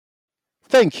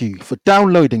Thank you for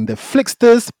downloading the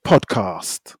Flicksters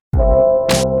podcast.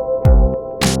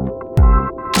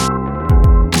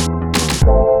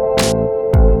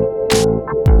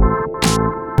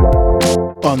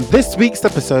 On this week's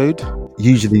episode,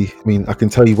 usually, I can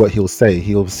tell you what he'll say.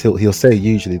 He'll say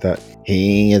usually that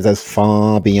he is as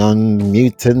far beyond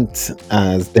mutant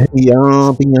as they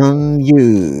are beyond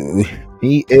you.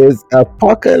 He is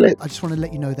Apocalypse. I just want to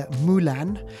let you know that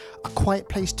Mulan, A Quiet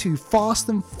Place 2, Fast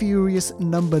and Furious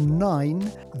number 9,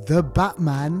 The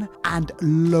Batman, and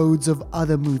loads of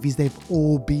other movies, they've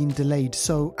all been delayed.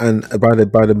 So, and by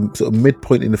the sort of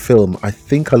midpoint in the film, I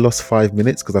think I lost 5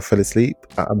 minutes because I fell asleep.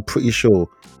 I'm pretty sure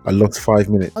I lost 5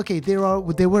 minutes. Okay, there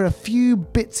were a few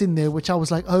bits in there which I was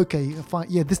like, okay, fine,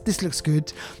 yeah, this looks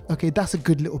good. Okay, that's a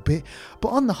good little bit. But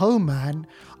on the whole, man,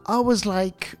 I was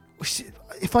like,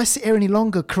 if I sit here any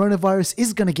longer, coronavirus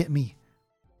is going to get me.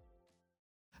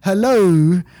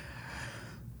 Hello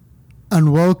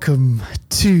and welcome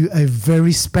to a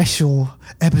very special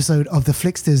episode of the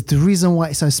Flicksters. The reason why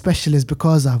it's so special is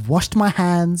because I've washed my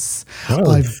hands,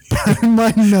 I've burned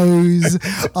my nose,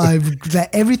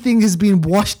 everything has been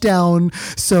washed down,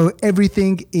 so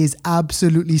everything is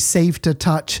absolutely safe to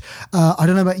touch. I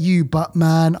don't know about you, but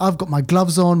man, I've got my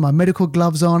gloves on, my medical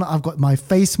gloves on, I've got my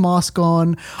face mask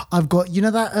on, I've got,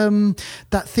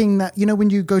 that thing that, when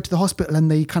you go to the hospital and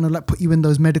they kind of like put you in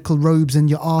those medical robes and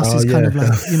your ass is kind of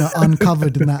like,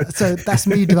 uncovered and that. So that's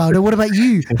me, Devaldo. What about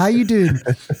you? How you doing?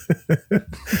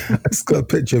 I just got a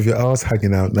picture of your ass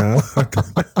hanging out now.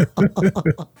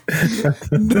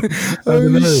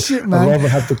 Shit, man. I'd rather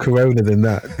have the corona than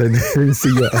that than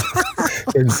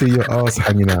see your ass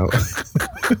hanging out.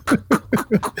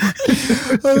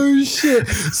 Oh shit.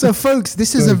 So folks,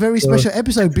 this is a very special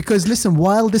episode because listen,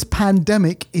 while this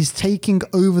pandemic is taking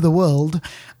over the world,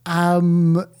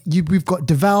 we've got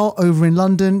Deval over in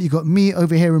London, you got me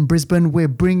over here in Brisbane. We're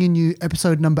bringing you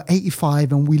episode number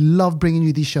 85, and we love bringing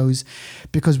you these shows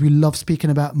because we love speaking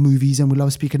about movies and we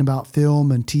love speaking about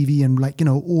film and TV and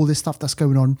all this stuff that's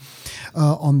going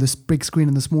on this big screen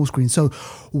and the small screen. So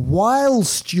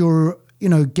whilst you're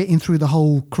getting through the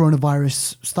whole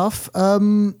coronavirus stuff,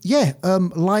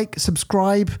 like,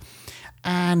 subscribe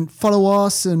and follow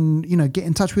us and, get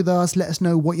in touch with us. Let us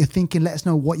know what you're thinking. Let us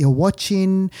know what you're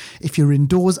watching. If you're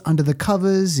indoors under the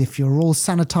covers, if you're all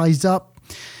sanitized up,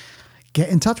 get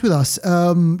in touch with us.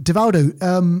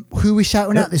 Devaldo, who are we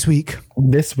shouting out this week?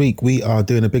 This week we are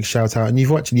doing a big shout out, and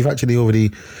you've actually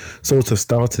already sort of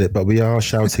started it, but we are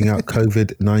shouting out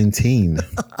COVID-19,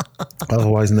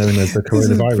 otherwise known as the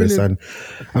coronavirus.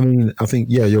 And I think,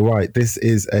 you're right. This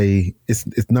is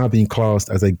it's now being classed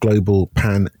as a global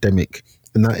pandemic,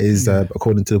 and that is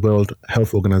according to the World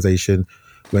Health Organization,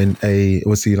 when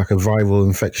obviously like a viral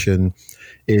infection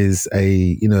is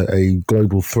a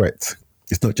global threat.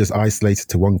 It's not just isolated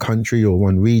to one country or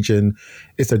one region.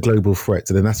 It's a global threat.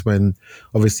 And then that's when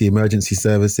obviously emergency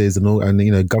services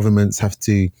and governments have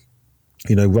to,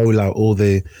 roll out all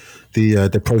the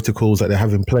protocols that they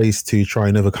have in place to try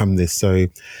and overcome this. So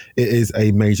it is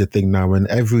a major thing now, and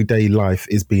everyday life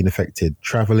is being affected.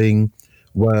 Traveling,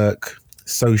 work,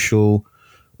 social,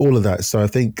 all of that. So I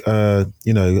think, I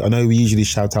know we usually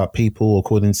shout out people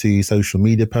according to social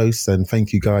media posts, and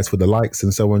thank you guys for the likes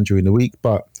and so on during the week,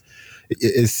 but it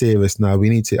is serious now. We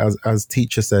need to, as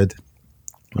teacher said,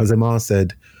 as Amar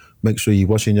said, make sure you're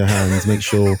washing your hands, make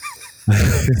sure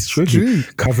it's true.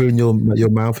 Covering your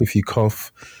mouth if you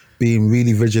cough, being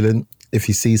really vigilant if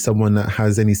you see someone that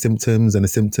has any symptoms, and the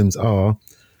symptoms are,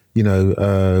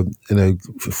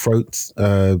 throat,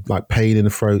 like pain in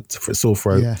the throat, sore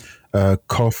throat,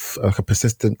 cough, like a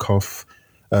persistent cough,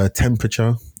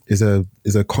 temperature is a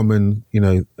common,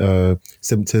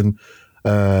 symptom.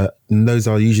 And those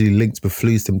are usually linked with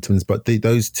flu symptoms, but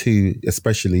those two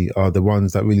especially are the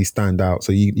ones that really stand out.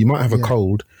 So you might have a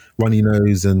cold, runny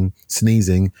nose and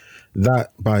sneezing.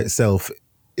 That by itself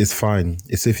is fine.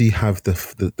 It's if you have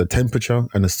the temperature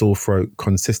and a sore throat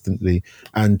consistently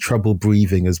and trouble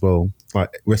breathing as well,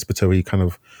 like respiratory kind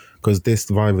of, because this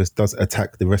virus does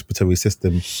attack the respiratory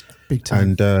system. Big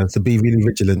time. And so be really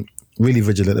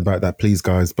vigilant about that, please,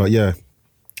 guys. But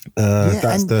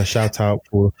that's the shout out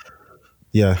for.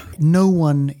 Yeah. No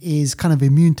one is kind of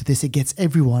immune to this. It gets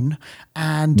everyone.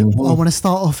 And I want to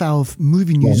start off our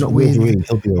movie news not with... Wolverine,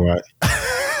 he'll be all right.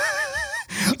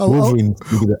 Wolverine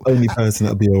will be the only person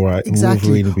that'll be all right.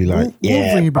 Exactly. Wolverine will be like,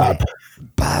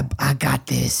 Bab, I got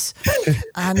this.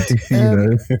 And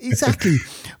exactly.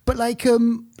 But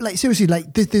seriously,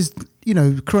 there's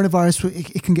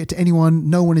coronavirus, it can get to anyone.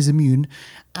 No one is immune.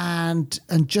 And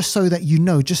just so that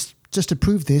just to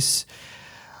prove this,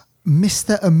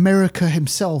 Mr. America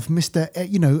himself,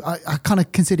 I kind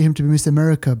of consider him to be Mr.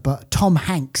 America, but Tom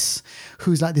Hanks,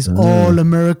 who's like this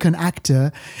all-American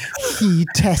actor, he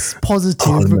tests positive.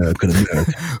 All-American.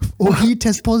 Or he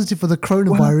tests positive for the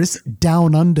coronavirus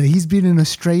down under. He's been in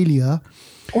Australia.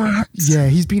 What? Yeah,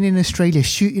 he's been in Australia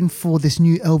shooting for this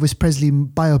new Elvis Presley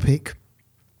biopic.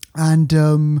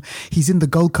 And he's in the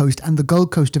Gold Coast, and the Gold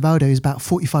Coast of Aldo is about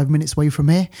 45 minutes away from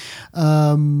here.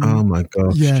 Oh my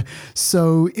gosh. Yeah.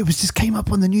 So it was just came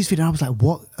up on the newsfeed, and I was like,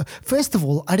 what? First of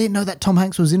all, I didn't know that Tom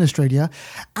Hanks was in Australia.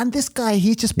 And this guy,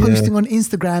 he's just posting on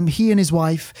Instagram, he and his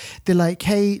wife, they're like,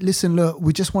 hey, listen, look,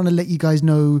 we just want to let you guys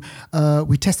know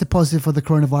we tested positive for the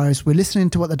coronavirus. We're listening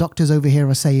to what the doctors over here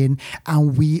are saying,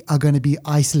 and we are going to be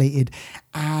isolated.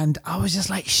 And I was just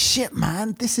like, shit,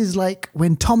 man, this is like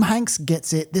when Tom Hanks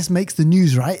gets it, this makes the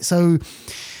news, right? So,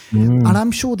 and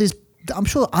I'm sure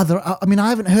I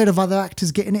haven't heard of other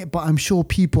actors getting it, but I'm sure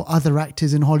other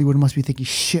actors in Hollywood must be thinking,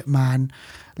 shit, man,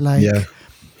 like,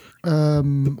 we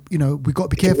got to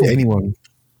be careful. Anyone.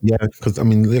 Yeah, because I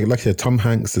mean, like I said, Tom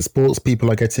Hanks, the sports people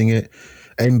are getting it,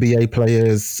 NBA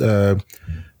players,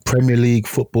 Premier League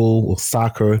football or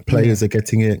soccer players are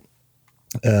getting it.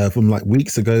 From like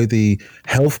weeks ago, the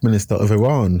health minister of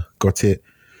Iran got it.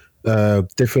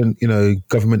 Different,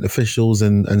 government officials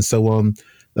and so on.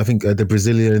 I think the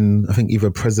Brazilian,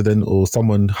 either president or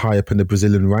someone high up in the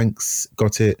Brazilian ranks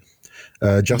got it.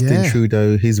 Justin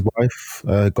Trudeau, his wife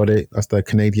got it. That's the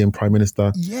Canadian Prime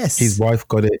Minister. Yes, his wife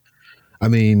got it. I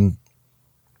mean,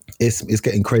 it's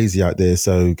getting crazy out there.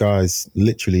 So, guys,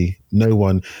 literally no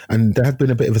one. And there had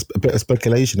been a bit of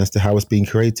speculation as to how it's being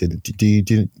created. Do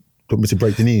you want me to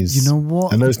break the news? You know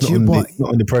what? I know it's not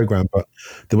on the program, but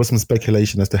there was some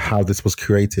speculation as to how this was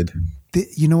created.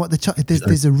 You know what?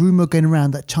 There's a rumor going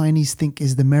around that Chinese think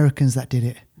is the Americans that did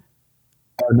it.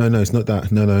 No, it's not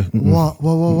that. No. Mm-mm.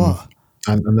 What?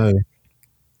 I know.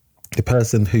 The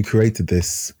person who created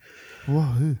this.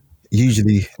 Who?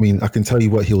 Usually, I mean, I can tell you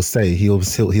what he'll say. He'll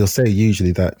say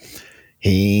usually that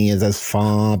he is as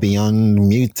far beyond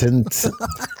mutant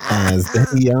as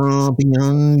they are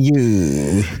beyond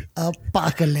you.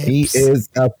 Apocalypse. He is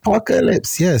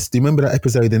Apocalypse. Yes. Do you remember that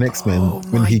episode in X-Men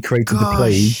when he created the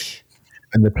plague,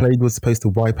 and the plague was supposed to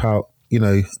wipe out,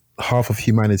 half of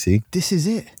humanity? This is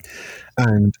it.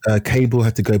 And Cable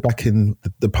had to go back in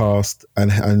the past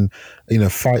and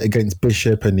fight against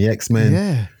Bishop and the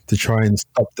X-Men to try and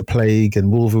stop the plague.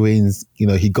 And Wolverine's,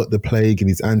 he got the plague and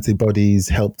his antibodies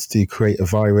helped to create a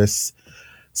virus.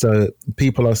 So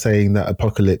people are saying that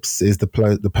Apocalypse is the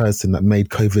person that made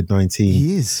COVID-19.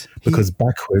 He is. Because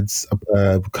backwards,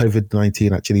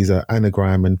 COVID-19 actually is an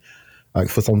anagram, and like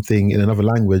for something in another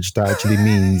language that actually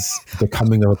means the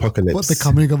coming of apocalypse. What, the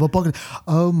coming of apocalypse?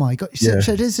 Oh my God.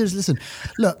 So listen,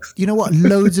 look, you know what?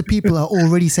 Loads of people are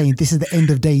already saying this is the end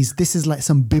of days. This is like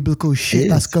some biblical shit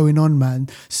that's going on, man.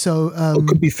 So it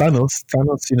could be Thanos.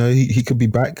 He could be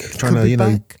back trying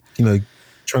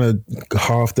to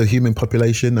halve the human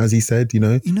population, as he said, You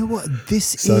know what?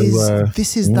 This is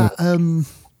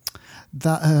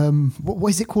what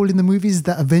is it called in the movies?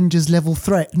 That Avengers level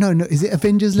threat? No, is it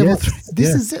Avengers level threat?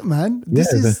 This is it, man.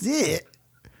 This is it.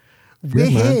 We're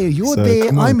here. You're there.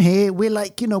 I'm here. We're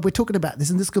like, we're talking about this,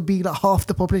 and this could be like half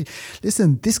the population.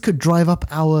 Listen, this could drive up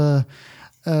our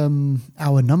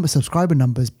subscriber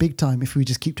numbers big time if we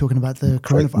just keep talking about the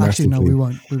coronavirus. Actually, no, we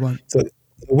won't. So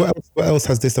what else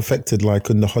has this affected, like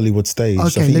on the Hollywood stage? Okay, I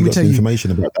think let me tell you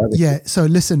information about that. Yeah. So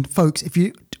listen, folks, if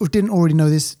you didn't already know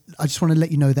this, I just want to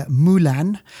let you know that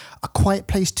Mulan, A Quiet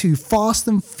Place 2, Fast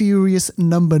and Furious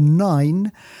number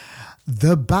 9,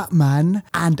 The Batman,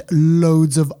 and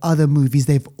loads of other movies,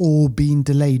 they've all been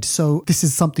delayed. So this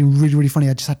is something really, really funny.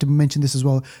 I just had to mention this as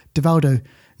well. Devaldo,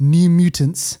 New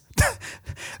Mutants,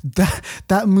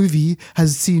 that movie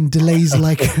has seen delays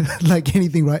like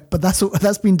anything, right? But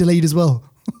that's been delayed as well.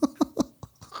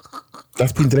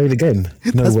 That's been delayed again?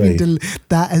 No way.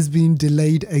 That has been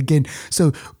delayed again.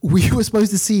 So we were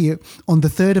supposed to see it on the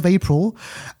 3rd of April,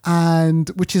 and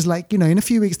which is like, in a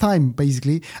few weeks' time,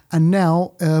 basically. And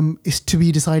now it's to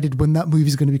be decided when that movie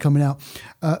is going to be coming out.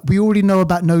 We already know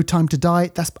about No Time to Die.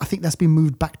 I think that's been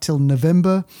moved back till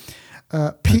November.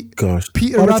 Peter Rabbit.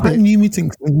 By the time New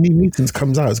Mutants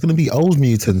comes out, it's going to be old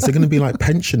mutants. They're going to be like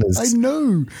pensioners. I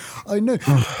know.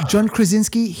 John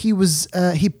Krasinski, he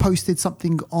posted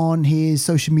something on his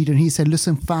social media, and he said,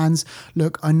 "Listen, fans,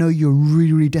 look, I know you're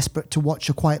really, really desperate to watch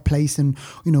A Quiet Place, and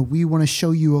we want to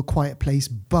show you A Quiet Place,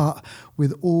 but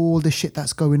with all the shit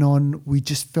that's going on, we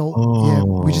just felt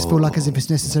like as if it's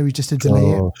necessary just to delay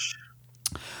it."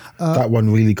 That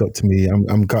one really got to me.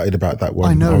 I'm gutted about that one.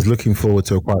 I know. I was looking forward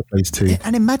to A Quiet Place too.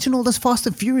 And imagine all those Fast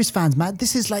and Furious fans, man.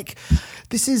 This is like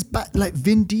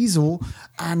Vin Diesel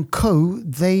and co.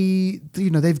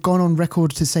 They've gone on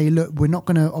record to say, look, we're not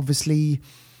going to obviously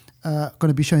going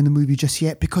to be showing the movie just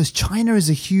yet because China is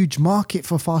a huge market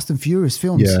for Fast and Furious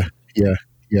films. Yeah.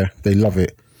 They love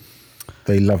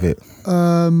it.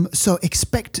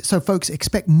 So folks,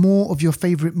 expect more of your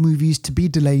favorite movies to be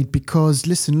delayed because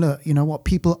listen, look, you know what?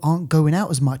 People aren't going out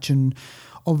as much, and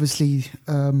obviously,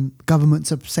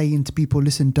 governments are saying to people,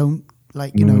 listen, don't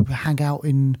hang out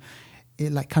in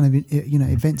like kind of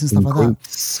events and stuff like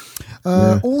groups.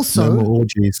 that. Also, no more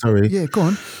orgy. Sorry. Yeah, go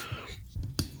on.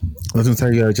 I was going to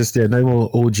tell you, no more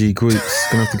orgy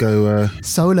groups. Gonna have to go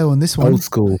solo on this one. Old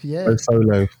school. Yeah. Go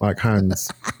solo, like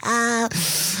hands.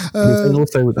 And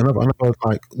also another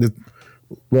like,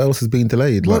 what else has been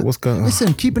delayed? Like, what's going on?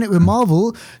 Listen, keeping it with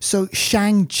Marvel. So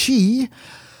Shang-Chi.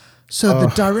 So the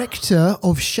director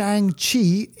of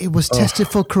Shang-Chi, it was tested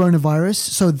for coronavirus.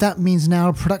 So that means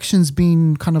now production's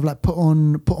been kind of like put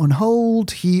on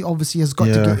hold. He obviously has got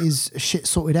to get his shit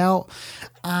sorted out.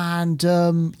 And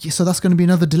so that's going to be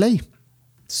another delay.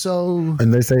 So,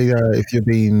 and they say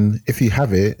if you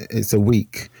have it, it's a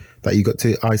week that you got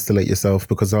to isolate yourself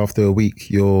because after a week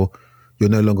you're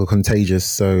no longer contagious.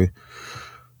 So,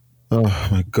 oh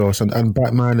my gosh, and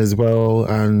Batman as well,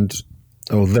 and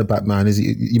the Batman is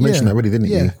you mentioned that already, didn't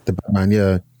you? The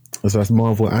Batman, so that's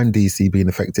Marvel and DC being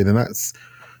affected, and that's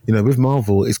with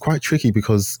Marvel it's quite tricky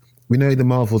because we know the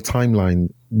Marvel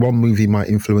timeline. One movie might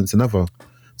influence another.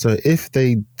 So if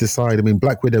they decide,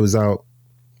 Black Widow is out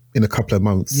in a couple of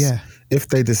months. Yeah. If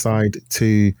they decide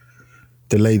to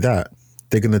delay that,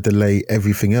 they're going to delay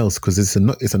everything else because it's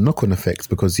a knock-on effect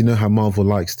because you know how Marvel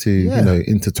likes to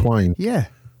intertwine. Yeah.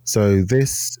 So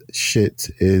this shit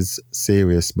is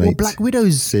serious, mate. Well, Black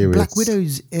Widow's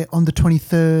on the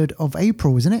 23rd of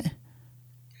April, isn't it?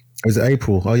 Is it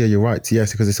April? Oh yeah, you're right.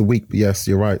 Yes, because it's a week. Yes,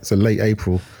 you're right. So late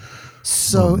April.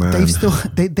 So they've still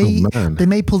they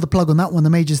may pull the plug on that one. They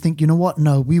may just think, you know what?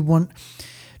 No, we want,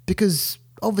 because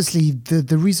obviously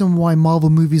the reason why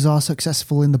Marvel movies are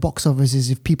successful in the box office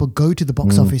is if people go to the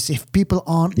box office. If people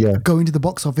aren't going to the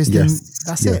box office, then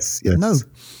that's it. Yes. No.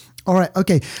 All right.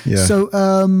 Okay. Yeah. So,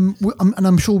 and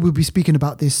I'm sure we'll be speaking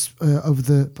about this over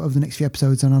the next few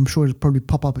episodes, and I'm sure it'll probably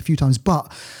pop up a few times.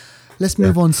 But let's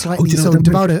move on slightly. So,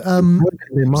 Devaldo,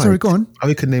 sorry, go on. I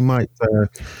reckon they might,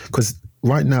 because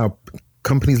right now,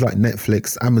 companies like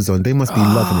Netflix, Amazon, they must be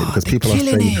loving it because people are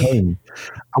staying home.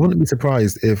 I wouldn't be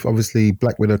surprised if obviously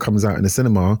Black Widow comes out in the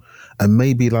cinema and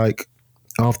maybe like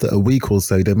after a week or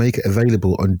so, they make it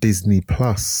available on Disney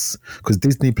Plus because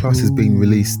Disney Plus is being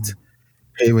released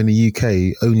here in the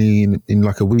UK only in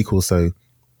like a week or so.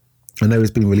 I know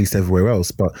it's been released everywhere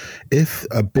else, but if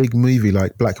a big movie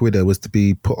like Black Widow was to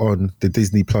be put on the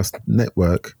Disney Plus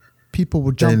network, people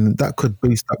would jump. Then that could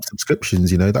boost up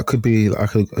subscriptions. That could be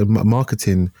like a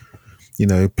marketing,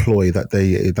 ploy that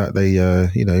they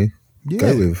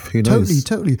go with. Who knows?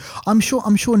 Totally. I'm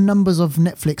sure numbers of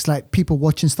Netflix, like people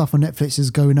watching stuff on Netflix,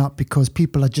 is going up because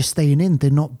people are just staying in.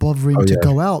 They're not bothering to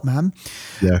go out, man.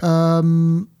 Yeah.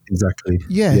 Exactly.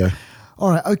 Yeah. All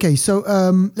right. Okay. So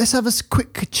let's have a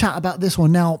quick chat about this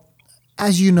one now.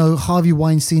 As you know, Harvey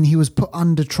Weinstein, he was put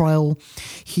under trial.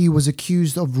 He was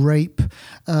accused of rape.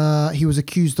 He was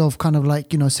accused of kind of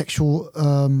like, sexual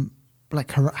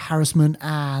harassment.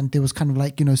 And there was kind of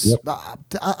like,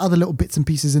 other little bits and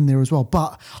pieces in there as well.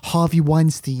 But Harvey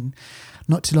Weinstein,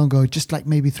 not too long ago, just like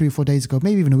maybe 3 or 4 days ago,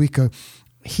 maybe even a week ago,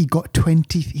 he got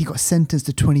sentenced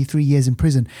to 23 years in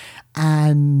prison.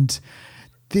 And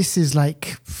this is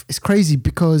like, it's crazy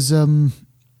because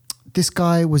this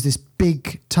guy was this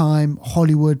big time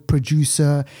Hollywood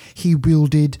producer. He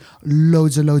wielded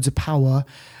loads of power,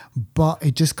 but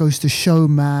it just goes to show,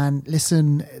 man,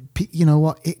 listen, you know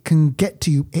what? It can get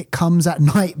to you. It comes at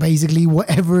night, basically,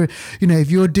 whatever,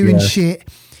 if you're doing shit,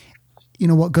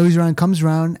 what goes around comes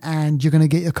around, and you're going to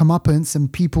get your comeuppance,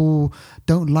 and people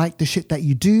don't like the shit that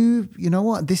you do. You know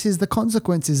what? This is the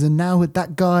consequences. And now with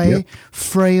that guy,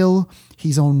 frail,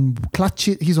 he's on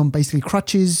crutches. He's on basically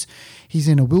crutches. He's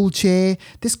in a wheelchair.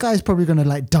 This guy's probably going to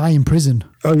like die in prison.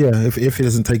 Oh yeah, if he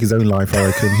doesn't take his own life, I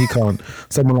reckon he can't.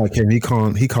 Someone like him, he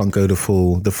can't go the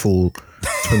full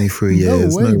 23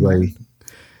 years.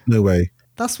 No way.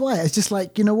 That's why it's just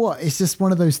like, you know what? It's just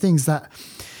one of those things that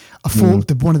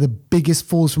one of the biggest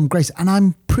falls from grace. And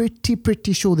I'm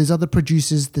pretty sure there's other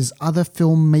producers, there's other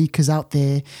filmmakers out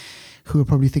there who are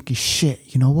probably thinking, shit,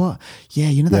 you know what?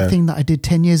 Yeah, that thing that I did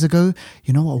 10 years ago,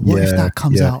 you know what? What if that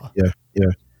comes out? Yeah.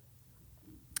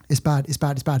 It's bad. It's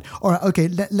bad. It's bad. All right. Okay.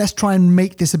 Let's try and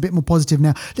make this a bit more positive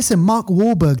now. Listen, Mark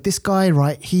Wahlberg, this guy,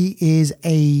 right? He's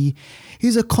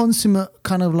a consummate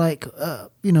kind of like,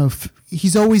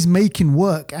 he's always making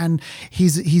work, and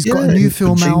he's got a new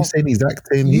film out. He's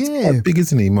acting. He's quite big,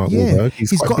 isn't he, Mark Wahlberg?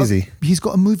 He's quite busy. He's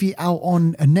got a movie out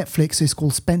on Netflix. It's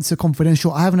called Spencer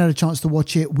Confidential. I haven't had a chance to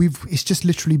watch it. It's just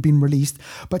literally been released.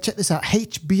 But check this out.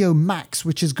 HBO Max,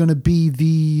 which is going to be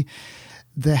the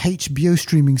HBO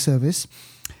streaming service,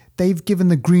 they've given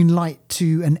the green light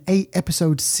to an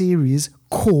 8-episode series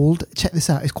called, check this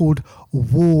out, it's called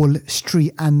Wall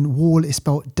Street, and Wall is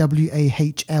spelled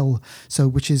Wahl, so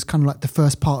which is kind of like the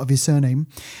first part of his surname,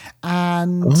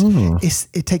 and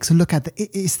it takes a look at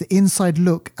it's the inside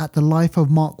look at the life of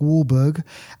Mark Wahlberg,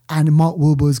 and Mark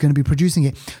Wahlberg is going to be producing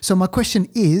it. So my question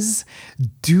is,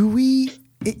 do we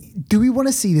want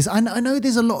to see this? I know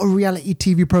there's a lot of reality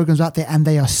TV programs out there, and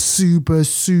they are super,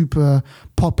 super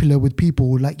popular with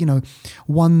people. Like,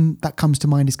 one that comes to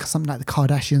mind is something like the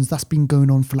Kardashians. That's been going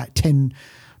on for like 10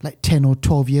 or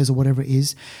 12 years or whatever it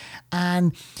is.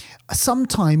 And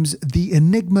sometimes the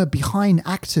enigma behind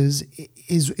actors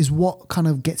is what kind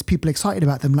of gets people excited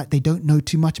about them. Like, they don't know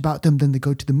too much about them. Then they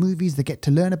go to the movies, they get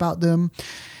to learn about them.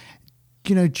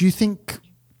 Do you think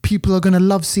people are going to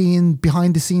love seeing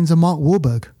behind the scenes of Mark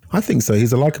Wahlberg? I think so.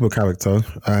 He's a likable character,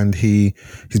 and he's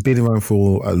been around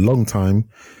for a long time.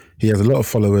 He has a lot of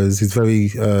followers. He's very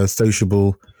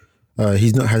sociable.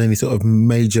 He's not had any sort of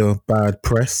major bad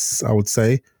press, I would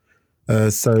say.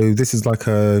 So this is like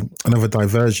another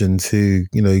diversion to,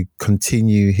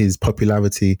 continue his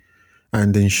popularity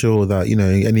and ensure that,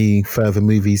 any further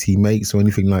movies he makes or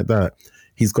anything like that,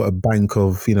 he's got a bank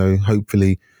of,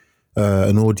 hopefully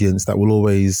an audience that will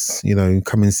always,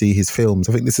 come and see his films.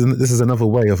 I think this is another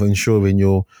way of ensuring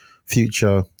your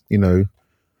future,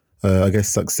 I guess,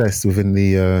 success within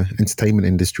the entertainment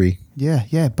industry.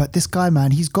 Yeah. But this guy,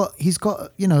 man, he's got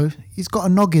a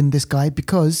noggin, this guy,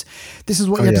 because this is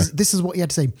what this is what he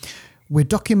had to say. We're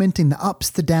documenting the ups,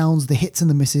 the downs, the hits and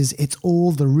the misses. It's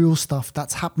all the real stuff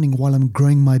that's happening while I'm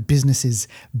growing my businesses.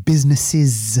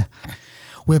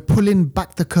 We're pulling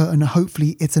back the curtain.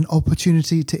 Hopefully it's an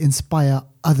opportunity to inspire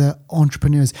other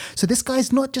entrepreneurs. So this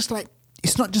guy's not just like,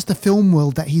 it's not just the film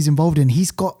world that he's involved in. He's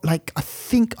got like, I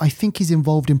think he's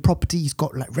involved in property. He's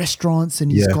got like restaurants,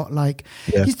 and he's got like,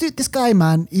 this guy,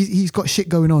 man, he's got shit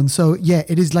going on. So yeah,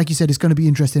 it is, like you said, it's going to be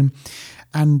interesting.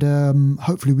 And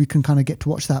hopefully we can kind of get to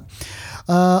watch that.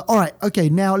 All right. Okay.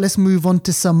 Now let's move on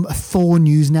to some Thor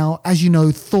news. Now, as you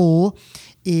know, Thor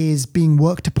is being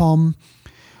worked upon.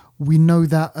 We know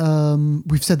that,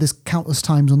 we've said this countless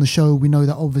times on the show, we know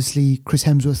that obviously Chris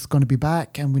Hemsworth is going to be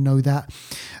back, and we know that,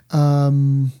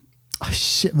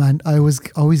 shit, man, I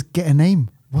always get a name.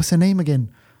 What's her name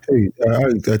again?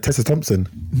 Tessa Thompson.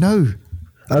 No.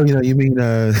 Oh, you mean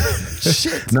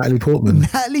shit. Natalie Portman.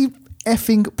 Natalie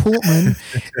effing Portman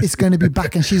is going to be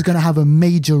back, and she's going to have a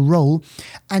major role.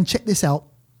 And check this out.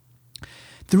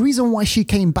 The reason why she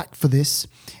came back for this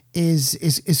is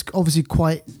obviously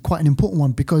quite an important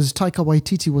one, because Taika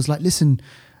Waititi was like, listen,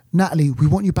 Natalie, we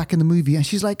want you back in the movie. And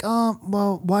she's like,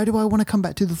 well, why do I want to come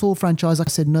back to the Thor franchise? I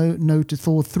said no to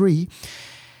Thor 3.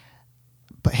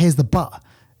 But here's the but.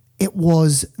 It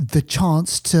was the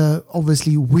chance to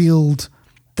obviously wield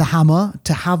the hammer,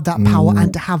 to have that power,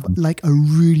 and to have like a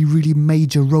really, really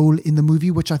major role in the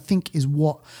movie, which I think is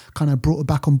what kind of brought her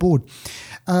back on board.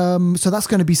 So that's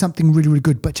going to be something really, really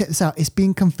good. But check this out. It's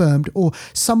being confirmed, or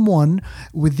someone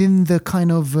within the kind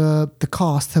of the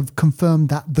cast have confirmed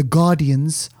that the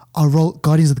Guardians of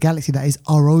the Galaxy, that is,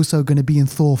 are also going to be in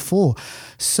Thor 4.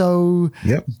 So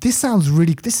this sounds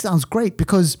great,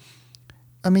 because,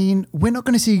 I mean, we're not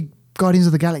going to see Guardians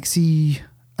of the Galaxy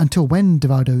until when,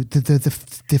 Divaldo?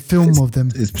 The film of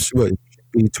them? It should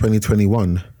be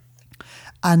 2021.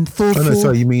 And Thor 4... no,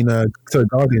 sorry, you mean...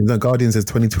 Guardians. No, Guardians is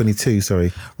 2022,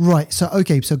 sorry. Right, so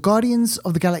Guardians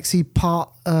of the Galaxy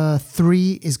Part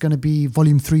 3 is going to be...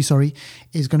 Volume 3, sorry,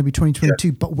 is going to be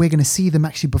 2022, but we're going to see them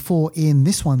actually before in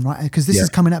this one, right? Because this is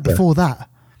coming out before that.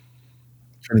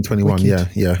 2021,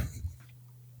 wicked. Yeah.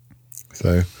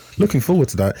 So, looking forward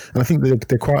to that. And I think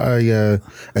they're quite a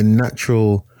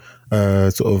natural...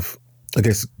 sort of, I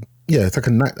guess, it's like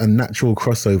a natural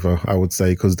crossover, I would say,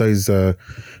 because those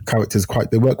characters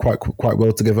they work quite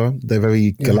well together. They're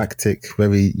very galactic,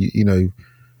 very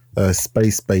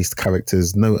space-based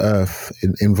characters, no Earth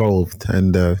involved,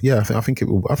 and I think it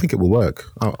will work.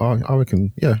 I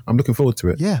reckon. Yeah, I'm looking forward to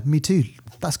it. Yeah, me too.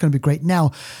 That's going to be great.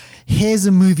 Now, here's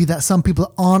a movie that some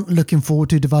people aren't looking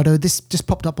forward to, Divaldo. This just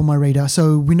popped up on my radar.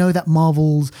 So we know that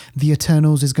Marvel's The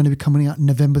Eternals is going to be coming out in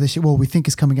November this year. Well, we think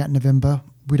it's coming out in November.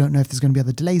 We don't know if there's going to be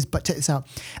other delays, but check this out.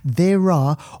 There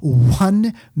are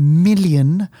 1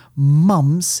 million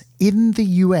mums in the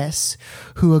US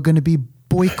who are going to be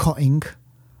boycotting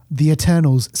the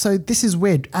Eternals. So this is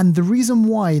weird. And the reason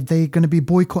why they're going to be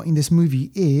boycotting this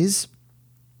movie is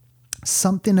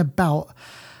something about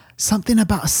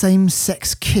a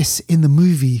same-sex kiss in the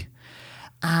movie.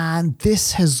 And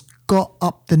this has got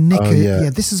up the knicker.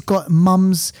 This has got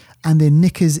mums and their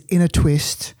knickers in a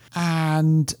twist.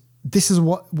 And this is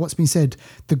what's been said.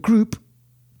 The group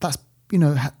that's,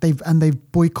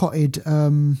 they've boycotted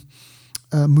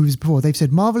movies before. They've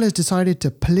said Marvel has decided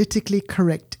to politically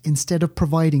correct instead of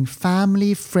providing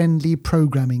family-friendly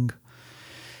programming.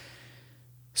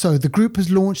 So the group has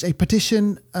launched a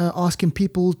petition asking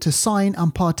people to sign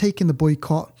and partake in the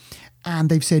boycott. And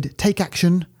they've said, take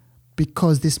action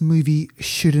because this movie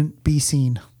shouldn't be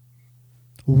seen.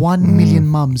 1 million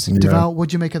mums. Yeah. Deval, what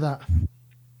do you make of that?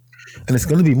 And it's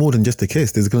going to be more than just a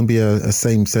kiss. There's going to be a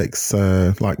same-sex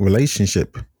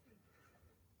relationship.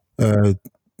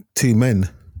 Two men,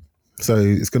 so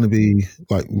it's going to be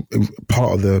like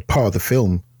part of the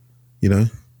film, Yeah.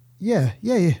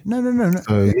 No.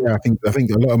 So I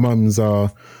think a lot of mums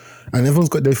are, and everyone's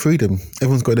got their freedom.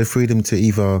 Everyone's got their freedom to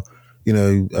either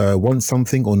want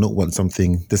something or not want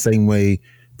something. The same way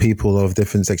people of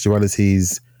different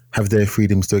sexualities have their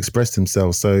freedoms to express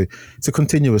themselves. So it's a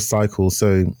continuous cycle.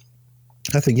 So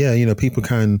I think people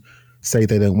can say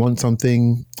they don't want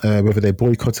something, whether they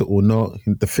boycott it or not.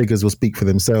 The figures will speak for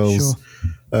themselves.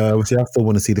 Sure. Obviously, I still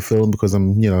want to see the film because I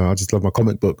just love my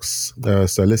comic books.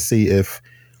 So let's see if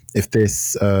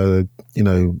this, this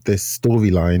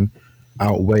storyline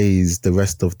outweighs the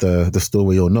rest of the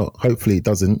story or not. Hopefully, it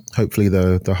doesn't. Hopefully,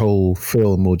 the whole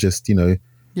film will just,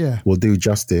 will do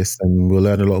justice, and we'll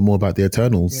learn a lot more about the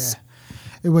Eternals. Yeah.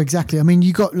 Well, exactly. I mean,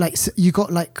 you got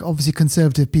obviously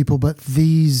conservative people, but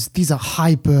these are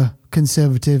hyper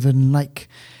conservative, and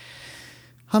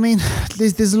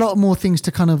there's a lot more things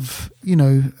to kind of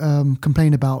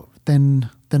complain about than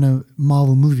a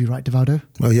Marvel movie, right, Devaldo?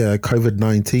 Oh yeah,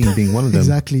 COVID-19 being one of them.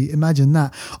 Exactly. Imagine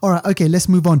that. All right. Okay. Let's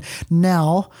move on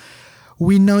now.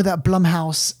 We know that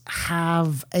Blumhouse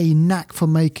have a knack for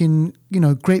making,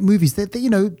 great movies. They're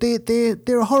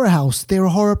a horror house. They're a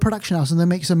horror production house, and they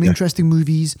make some interesting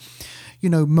movies.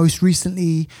 Most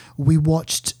recently we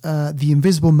watched The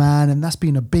Invisible Man, and that's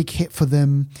been a big hit for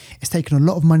them. It's taken a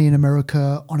lot of money in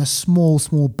America on a small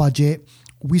budget.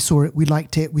 We saw it. We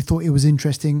liked it. We thought it was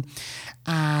interesting.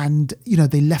 And,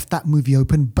 they left that movie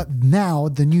open. But now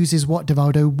the news is what,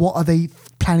 Devaldo? What are they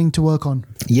planning to work on?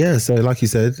 Yeah, so like you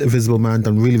said, Invisible Man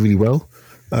done really, really well.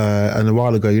 And a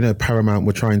while ago, Paramount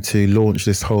were trying to launch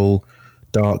this whole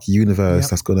dark universe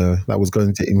that was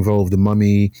going to involve the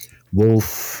Mummy,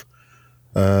 Wolf,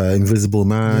 Invisible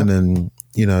Man, and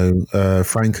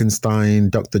Frankenstein,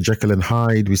 Dr. Jekyll and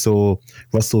Hyde. We saw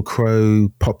Russell Crowe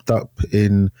popped up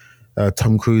in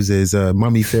Tom Cruise's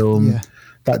Mummy film.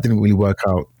 That didn't really work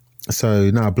out.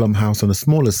 So now Blumhouse, on a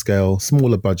smaller scale,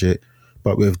 smaller budget,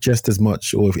 but with just as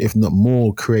much, or if not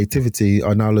more, creativity,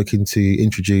 are now looking to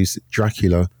introduce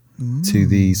Dracula to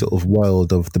the sort of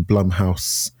world of the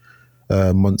Blumhouse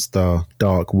monster,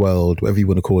 dark world, whatever you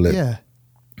want to call it.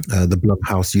 The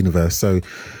Blumhouse universe. So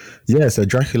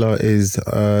Dracula is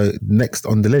next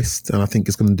on the list, and I think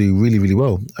it's going to do really, really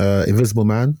well. Invisible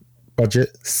Man,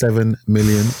 budget $7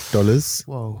 million.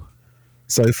 Whoa.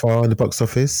 So far in the box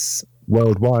office,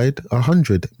 worldwide,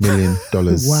 $100 million.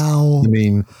 Wow. I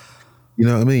mean, you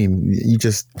know what I mean? You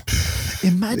just,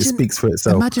 it speaks for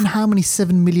itself. Imagine how many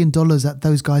 $7 million that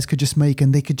those guys could just make,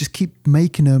 and they could just keep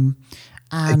making them,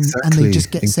 and they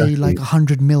just get, say, like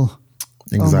 100 mil.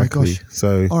 Exactly. Oh my gosh.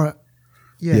 So, all right.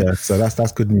 Yeah, so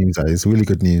that's good news. That is really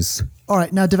good news. All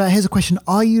right. Now, Devat, here's a question.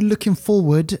 Are you looking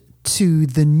forward to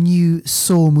the new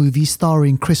Saw movie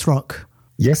starring Chris Rock?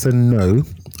 Yes and no.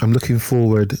 I'm looking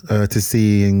forward to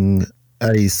seeing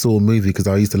a Saw movie because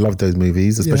I used to love those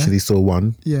movies, especially Saw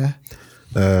 1. Yeah.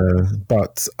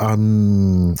 But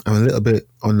I'm a little bit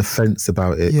on the fence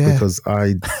about it because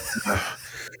I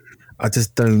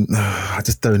just don't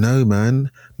know, man.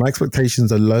 My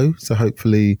expectations are low, so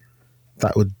hopefully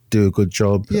that would do a good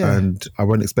job, and I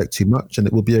won't expect too much, and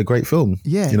it will be a great film.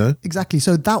 Yeah, exactly.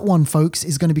 So that one, folks,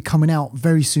 is going to be coming out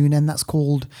very soon, and that's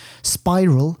called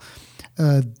Spiral,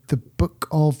 the Book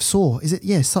of Saw. Is it?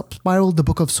 Yeah, Spiral, the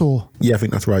Book of Saw. Yeah, I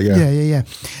think that's right. Yeah.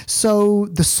 So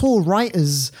the Saw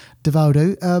writers,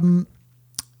 Devaldo,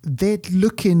 they're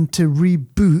looking to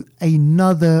reboot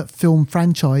another film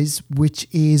franchise, which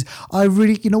is, I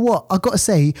really, you know what, I got to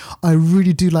say, I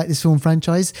really do like this film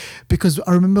franchise, because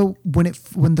I remember when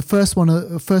the first one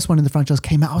in the franchise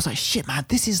came out, I was like, shit, man,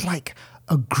 this is like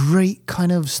a great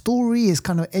kind of story. It's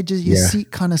kind of edges your seat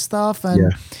kind of stuff,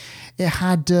 and it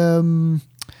had a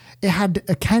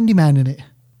Candyman in it.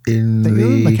 In you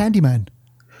remember Candyman?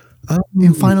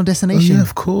 In Final Destination. Oh, yeah,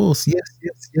 of course.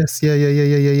 Yes.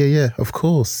 Yeah. Of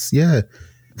course. Yeah.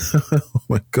 Oh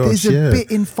my gosh. There's a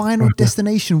bit in Final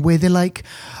Destination where they're like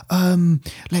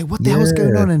what the hell's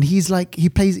going on? And he's like,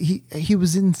 he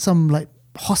was in some like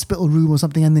hospital room or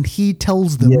something, and then he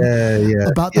tells them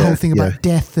about the whole thing about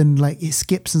death, and like it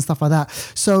skips and stuff like that.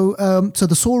 So so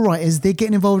the Saw writers, they're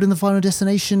getting involved in the Final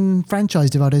Destination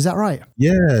franchise, Divaldo, is that right?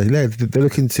 Yeah, they're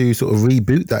looking to sort of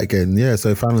reboot that again. Yeah,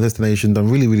 so Final Destination done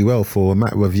really, really well for a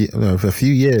matter of for a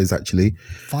few years actually.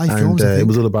 5 films, it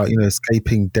was all about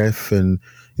escaping death, and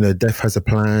death has a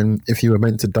plan. If you were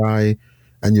meant to die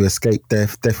and you escape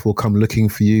death, death will come looking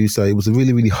for you. So it was a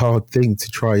really, really hard thing to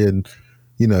try and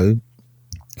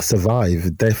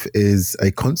survive. Death is a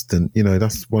constant.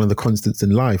 That's one of the constants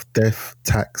in life. Death,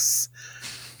 tax,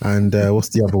 and what's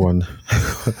the other one?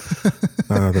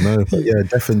 I don't know. But yeah,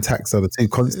 death and tax are the two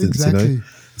constants. Exactly.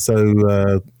 So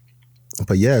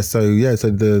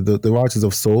the writers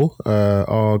of Saw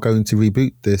are going to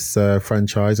reboot this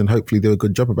franchise and hopefully do a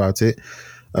good job about it.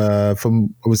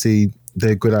 From obviously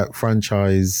they're good at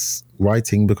franchise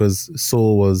writing, because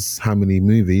Saw was how many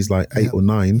movies? Like 8 or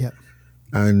 9. Yep.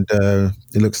 And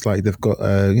it looks like they've got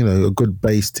a good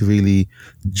base to really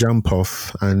jump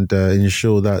off and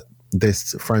ensure that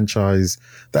this franchise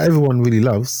that everyone really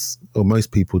loves, or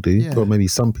most people do, or maybe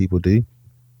some people do,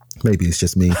 maybe it's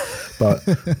just me, but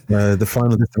the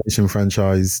Final Destination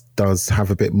franchise does have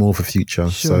a bit more of a future.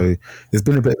 Sure. So there's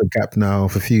been a bit of a gap now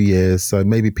for a few years, so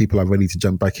maybe people are ready to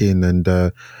jump back in and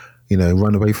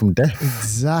run away from death.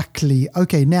 Exactly.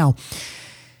 Okay, now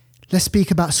let's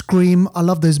speak about Scream. I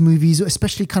love those movies,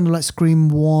 especially kind of like Scream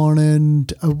 1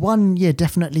 and 1. Yeah,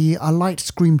 definitely. I liked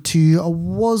Scream 2. I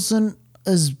wasn't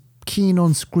as keen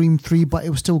on Scream 3, but it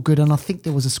was still good. And I think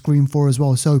there was a Scream 4 as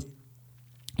well. So,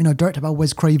 directed by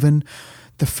Wes Craven,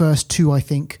 the first 2, I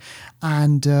think.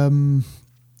 And I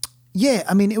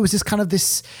mean, it was just kind of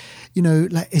this,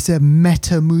 like it's a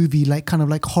meta movie, like kind of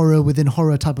like horror within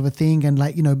horror type of a thing. And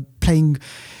like, playing,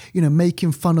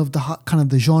 making fun of the kind of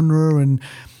the genre, and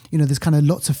there's kind of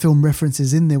lots of film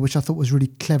references in there, which I thought was really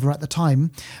clever at the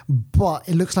time. But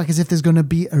it looks like as if there's going to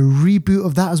be a reboot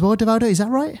of that as well, Divaldo. Is that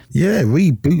right? Yeah,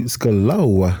 reboots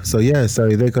galore. So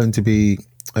they're going to be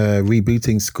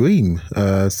rebooting Scream.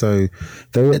 So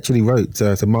they actually wrote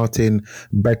to Martin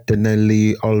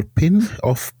Bettinelli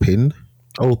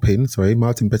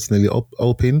Martin Bettinelli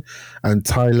Olpin and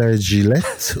Tyler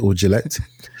Gillette.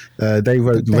 They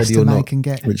wrote Ready or Not,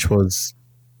 which was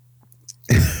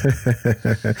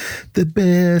the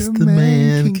best the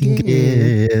man can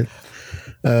get.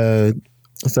 They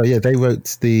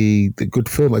wrote the good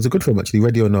film. It's a good film actually,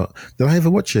 Ready or Not. Did I ever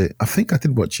watch it? I think I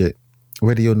did watch it.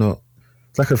 Ready or Not.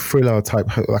 It's like a thriller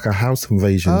type, like a house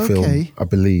invasion film, I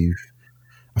believe.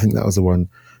 I think that was the one.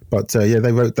 But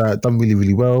they wrote that, done really,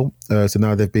 really well. So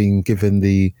now they've been given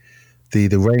the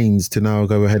reins to now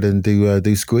go ahead and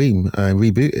do Scream and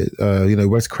reboot it.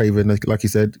 Wes Craven, like you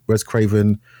said, Wes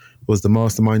Craven was the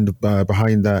mastermind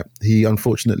behind that. He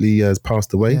unfortunately has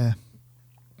passed away. Yeah.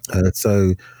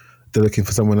 So they're looking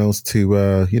for someone else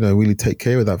to, really take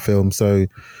care of that film. So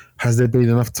has there been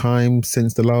enough time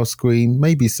since the last Scream?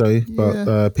 Maybe so,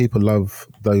 but people love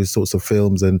those sorts of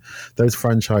films, and those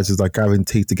franchises are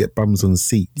guaranteed to get bums on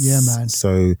seats. Yeah, man.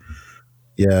 So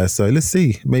let's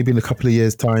see. Maybe in a couple of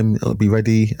years' time, it'll be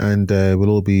ready and we'll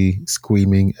all be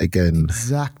screaming again.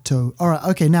 Exacto. All right.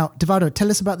 Okay. Now, Divaldo, tell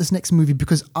us about this next movie,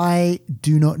 because I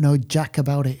do not know jack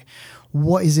about it.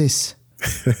 What is this?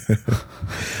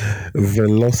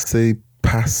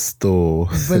 Velocipastor.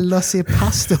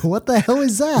 What the hell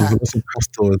is that?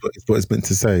 Velocipastor is what it's meant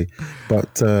to say.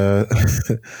 But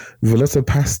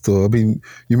Velocipastor, I mean,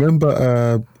 you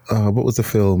remember, what was the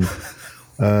film?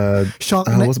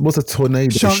 What's a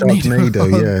tornado? Sharknado,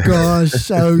 yeah. Oh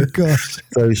gosh.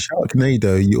 So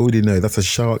Sharknado, you already know that's a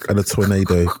shark and a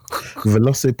tornado.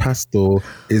 Velocipastor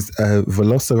is a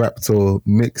velociraptor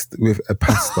mixed with a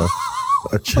pasta,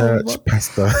 a church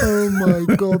pasta. Oh my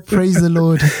God, praise the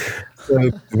Lord. So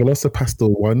Velocipastor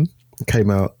 1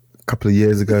 came out a couple of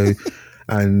years ago.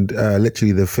 And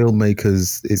literally the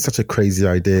filmmakers, it's such a crazy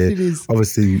idea. It is.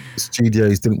 Obviously,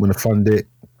 studios didn't want to fund it.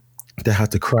 They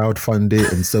had to crowdfund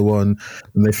it and so on.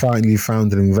 And they finally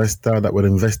found an investor that would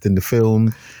invest in the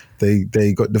film.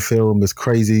 They got the film. It's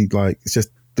crazy. Like, it's just,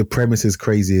 the premise is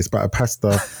crazy. It's about a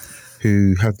pastor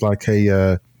who has like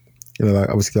a,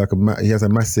 obviously he has a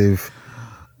massive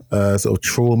sort of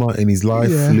trauma in his life,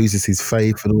 loses his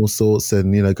faith and all sorts,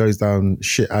 and, goes down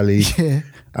shit alley. Yeah.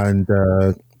 And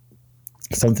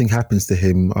something happens to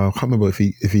him. I can't remember if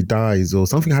he dies or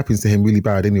something happens to him really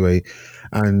bad anyway.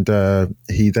 And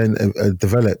he then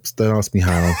develops, don't ask me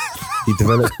how, he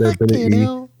develops the ability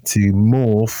to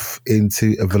morph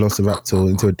into a velociraptor,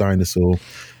 into a dinosaur.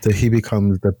 So he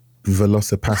becomes the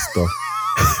Velocipastor.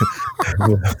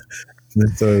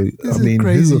 So, This I mean,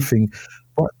 crazy. who would think,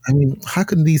 how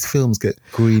can these films get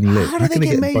greenlit? How do they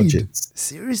get made? Budgets?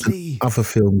 Seriously. Other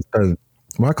films don't.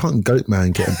 Why can't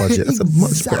Goatman get a budget? That's a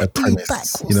much better premise,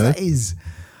 That is.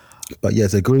 But yeah,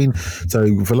 so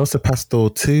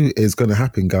Velocipastor 2 is going to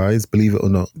happen, guys, believe it or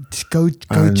not. Just go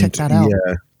check that out.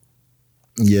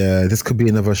 Yeah, this could be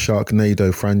another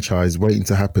Sharknado franchise waiting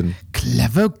to happen.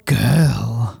 Clever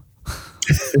girl.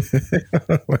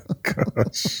 Oh my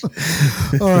gosh.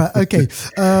 All right, okay.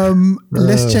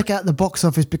 Let's check out the box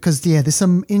office because there's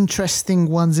some interesting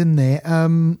ones in there.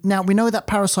 Now we know that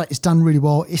Parasite is done really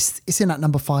well. It's in at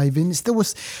number 5, and it still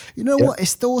was, what?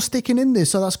 It's still sticking in there,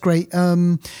 so that's great.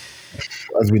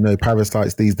 As we know,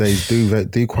 parasites these days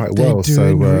do quite well.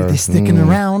 They're sticking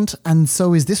around, and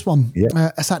so is this one.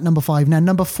 Yeah. It's at number 5. Now,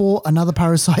 number 4, another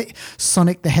Parasite,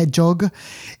 Sonic the Hedgehog.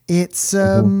 It's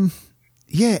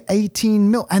 18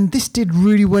 mil, and this did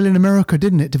really well in America,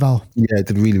 didn't it, Deval? Yeah, it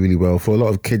did really, really well for a lot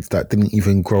of kids that didn't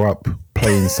even grow up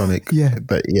playing Sonic.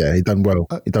 But he done well.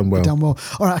 He done well.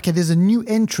 All right, okay. There's a new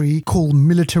entry called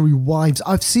Military Wives.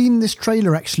 I've seen this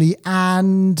trailer actually,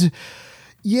 and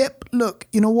yep, look,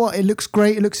 you know what? It looks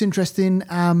great. It looks interesting.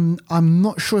 I'm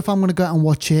not sure if I'm going to go out and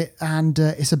watch it, and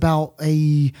it's about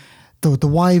the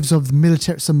wives of the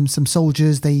military, some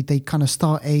soldiers. They kind of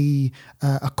start a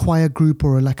choir group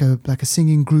or like a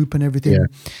singing group and everything. Yeah.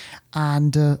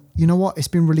 And you know what? It's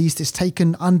been released. It's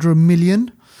taken under 1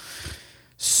 million.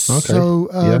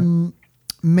 So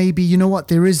maybe, you know what?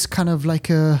 There is kind of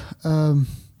like an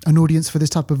audience for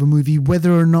this type of a movie.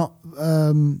 Whether or not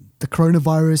the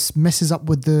coronavirus messes up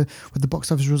with the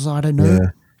box office results, I don't know.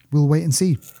 Yeah. We'll wait and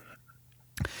see.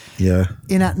 Yeah.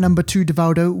 In at number 2,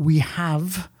 Devaldo, we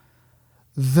have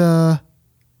The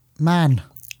Man.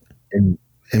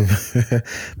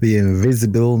 The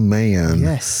Invisible Man.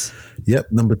 Yes.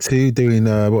 Yep, number 2, doing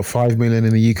 5 million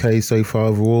in the UK so far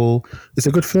overall. It's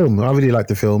a good film. I really like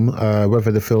the film.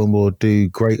 Whether the film will do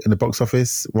great in the box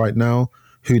office right now,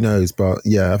 who knows? But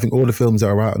yeah, I think all the films that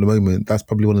are out at the moment, that's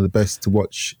probably one of the best to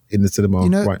watch in the cinema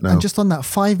right now. And just on that,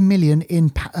 5 million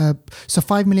so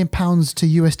 £5 million to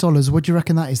US dollars. What do you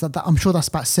reckon that is? That I'm sure that's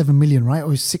about 7 million, right?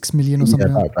 Or 6 million or something.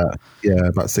 Yeah, about that. Yeah,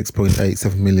 about 6.8,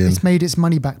 7 million. It's made its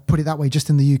money back. Put it that way, just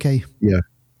in the UK. Yeah.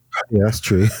 Yeah, that's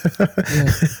true.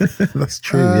 That's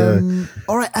true. Yeah.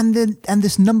 All right, and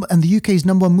the UK's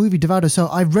number 1 movie, Devaldo. So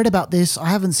I've read about this. I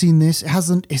haven't seen this. It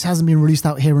hasn't been released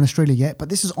out here in Australia yet. But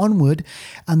this is Onward,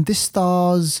 and this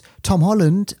stars Tom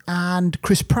Holland and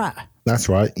Chris Pratt. That's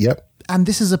right. Yep. And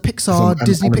this is a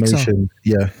Disney Pixar.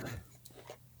 Yeah.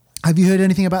 Have you heard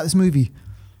anything about this movie?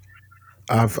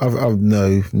 I've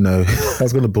no. I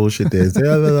was going to bullshit this,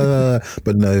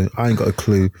 but no, I ain't got a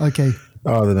clue. Okay.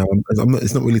 I don't know.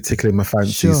 It's not really tickling my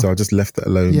fancy, so I just left it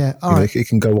alone. Yeah, all right. It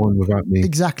can go on without me.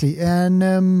 Exactly.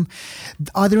 And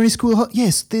are there any school?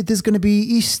 Yes, there's going to be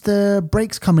Easter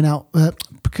breaks coming out.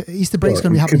 Easter breaks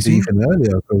going to be happening soon. It could be even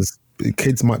earlier because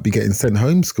kids might be getting sent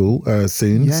home school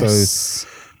soon. Yes.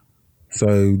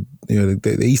 So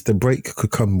the Easter break could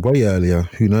come way earlier.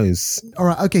 Who knows? All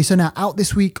right. Okay. So now out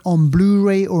this week on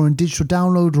Blu-ray or on digital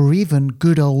download or even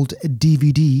good old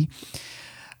DVD.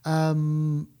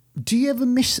 Do you ever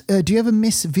miss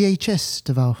VHS,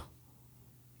 Deval?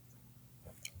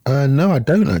 No, I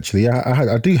don't actually.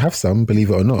 I do have some, believe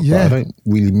it or not, but I don't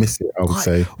really miss it, I would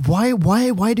say. Why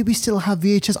do we still have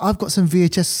VHS? I've got some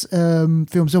VHS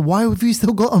films. So why have you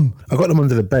still got them? I got them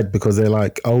under the bed because they're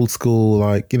like old school,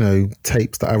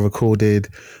 tapes that I recorded.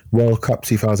 World Cup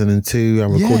 2002. I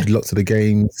recorded lots of the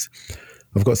games.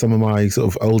 I've got some of my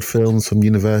sort of old films from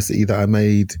university that I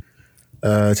made.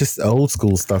 Just old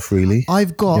school stuff, really.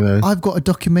 I've got a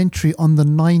documentary on the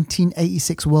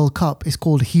 1986 World Cup. It's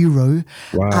called Hero.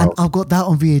 Wow. And I've got that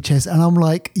on VHS. And I'm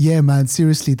like, yeah, man,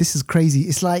 seriously, this is crazy.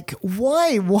 It's like,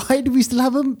 why? Why do we still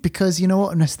have them? Because you know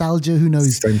what? Nostalgia, who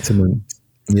knows? Sentiment.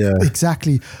 Yeah.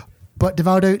 Exactly. But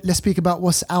Devaldo, let's speak about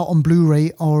what's out on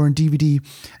Blu-ray or on DVD.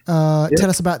 Tell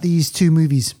us about these 2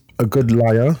 movies. A Good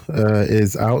Liar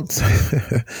is out.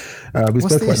 We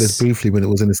spoke about this briefly when it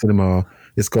was in the cinema.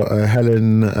 It's got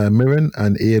Helen Mirren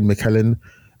and Ian McKellen.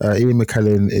 Ian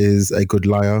McKellen is a good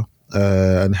liar,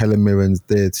 and Helen Mirren's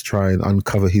there to try and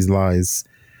uncover his lies.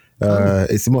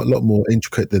 It's a lot more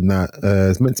intricate than that.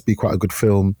 It's meant to be quite a good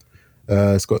film.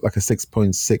 It's got like a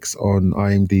 6.6 on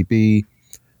IMDb.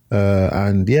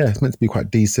 And yeah, it's meant to be quite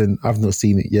decent. I've not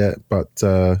seen it yet, but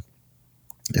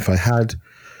if I had,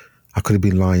 I could have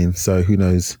been lying. So who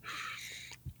knows?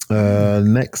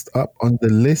 Next up on the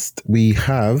list, we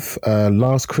have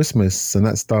Last Christmas, and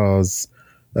that stars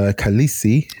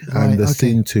Khaleesi and the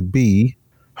soon-to-be,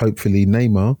 hopefully,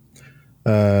 Neymar.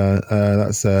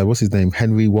 That's what's his name?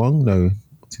 Henry Wong? No,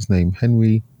 what's his name?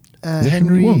 Henry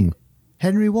Wong.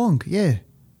 Henry Wong, yeah.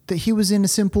 That he was in a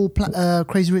Simple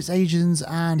Crazy Rich Asians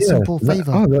and Simple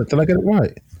Favor. Did I get it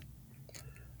right?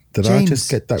 I just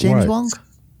get that James right? Wong?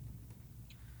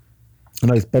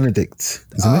 No, it's Benedict,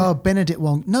 isn't it? Benedict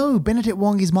Wong. No, Benedict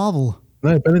Wong is Marvel.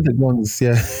 No, Benedict Wong's,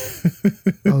 yeah.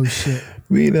 Oh, shit.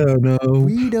 We don't know.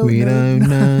 We don't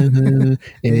know.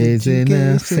 It is in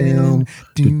a film.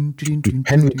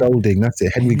 Henry Golding, that's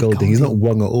it. Henry Golding. He's not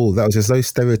Wong at all. That was just so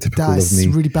stereotypical of me.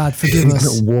 That's really bad. Forgive us.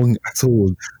 He's not Wong at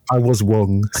all. I was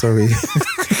Wong. Sorry.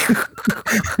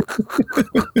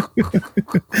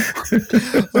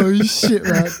 Oh, shit,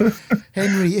 man.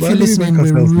 Henry, if you're listening,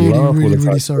 we're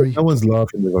really sorry. No one's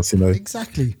laughing with us, you know.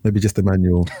 Exactly. Maybe just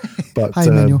Emmanuel. But, Hi,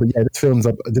 Emmanuel. but yeah, this film's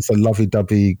just a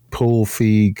lovey-dovey Paul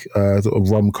Feig sort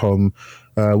of rom-com.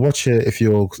 Watch it if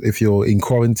you're in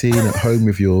quarantine at home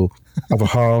with your other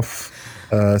half.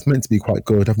 It's meant to be quite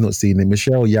good. I've not seen it.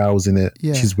 Michelle Yeoh's in it.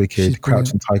 Yeah, she's wicked.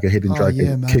 Crouching Tiger, Hidden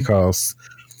Dragon, kick-ass.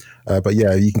 But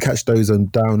yeah, you can catch those on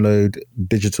download,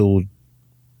 digital,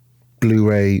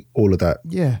 Blu-ray, all of that.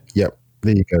 Yeah. Yep.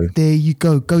 There you go. There you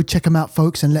go. Go check them out,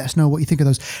 folks, and let us know what you think of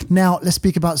those. Now, let's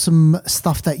speak about some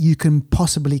stuff that you can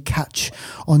possibly catch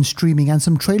on streaming and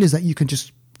some trailers that you can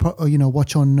just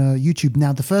watch on YouTube.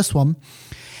 Now, the first one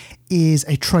is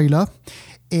a trailer.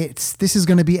 This is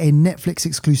going to be a Netflix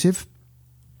exclusive.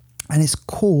 And it's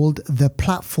called The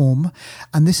Platform,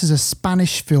 and this is a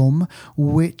Spanish film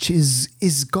which is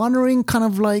garnering kind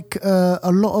of like a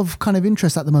lot of kind of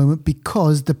interest at the moment,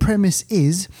 because the premise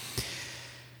is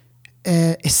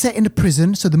it's set in a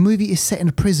prison. So the movie is set in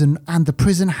a prison, and the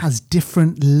prison has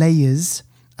different layers,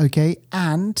 okay?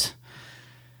 And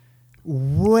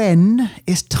when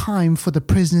it's time for the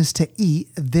prisoners to eat,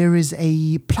 there is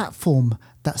a platform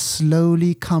that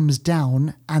slowly comes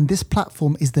down, and this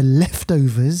platform is the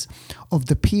leftovers of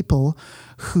the people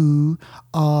who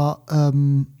are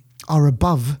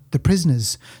above the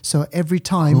prisoners. So every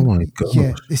time, oh my God.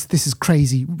 yeah, this is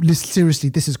crazy. Seriously,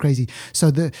 this is crazy. So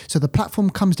the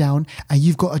platform comes down, and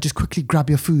you've got to just quickly grab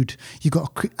your food.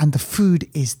 And the food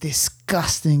is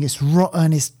disgusting. It's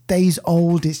rotten. It's days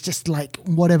old. It's just like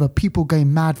whatever. People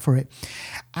going mad for it,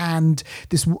 and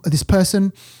this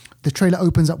person. The trailer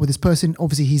opens up with this person.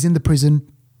 Obviously, he's in the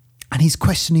prison and he's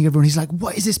questioning everyone. He's like,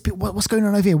 what is this? What's going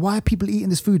on over here? Why are people eating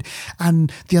this food?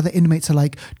 And the other inmates are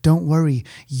like, don't worry.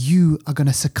 You are going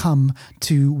to succumb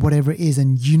to whatever it is.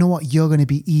 And you know what you're going to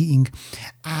be eating.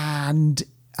 And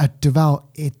at Devout,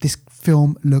 this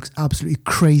film looks absolutely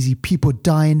crazy. People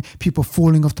dying, people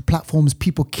falling off the platforms,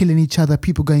 people killing each other,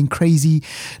 people going crazy.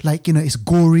 Like, it's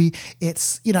gory.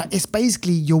 It's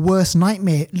basically your worst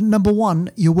nightmare. Number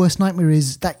one, your worst nightmare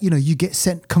is that, you get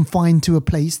confined to a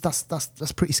place.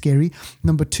 That's pretty scary.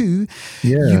 Number two,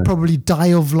 you probably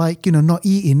die of not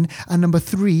eating. And number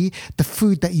three, the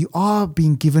food that you are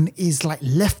being given is like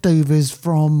leftovers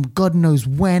from God knows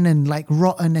when, and like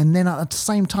rotten. And then at the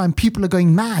same time, people are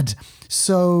going mad.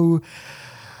 So,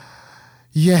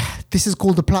 yeah, this is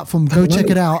called The Platform. Go check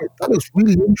it out. That looks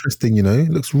really interesting, It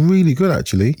looks really good,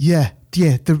 actually. Yeah.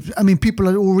 People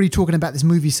are already talking about this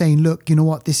movie saying, look, you know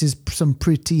what? This is some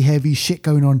pretty heavy shit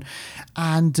going on.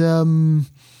 And,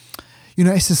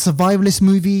 it's a survivalist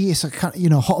movie. It's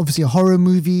obviously a horror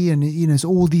movie. And, it's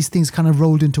all these things kind of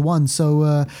rolled into one.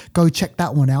 So go check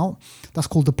that one out. That's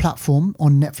called The Platform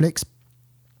on Netflix.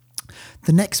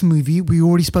 The next movie, we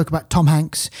already spoke about Tom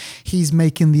Hanks. He's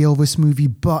making the Elvis movie,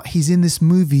 but he's in this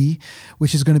movie,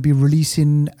 which is going to be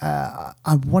releasing, I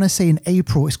want to say in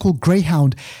April. It's called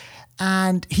Greyhound.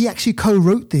 And he actually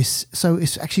co-wrote this. So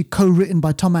it's actually co-written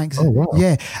by Tom Hanks. Oh, wow.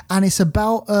 Yeah. And it's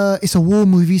about, it's a war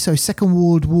movie. So Second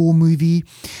World War movie.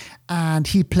 And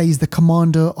he plays the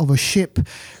commander of a ship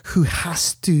who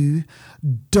has to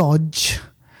dodge.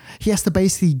 He has to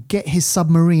basically get his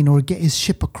submarine or get his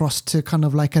ship across to kind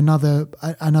of like another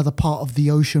part of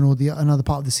the ocean or another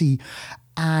part of the sea.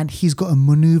 And he's got to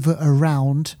maneuver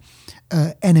around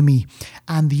enemy,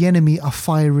 and the enemy are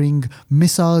firing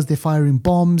missiles, they're firing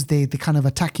bombs, they're kind of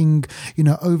attacking,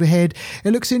 overhead.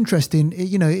 It looks interesting.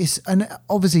 And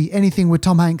obviously anything with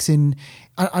Tom Hanks in,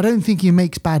 I don't think he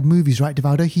makes bad movies, right,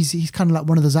 Devaldo? He's kind of like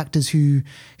one of those actors who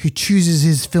chooses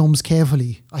his films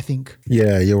carefully, I think.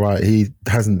 Yeah, you're right. He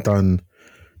hasn't done,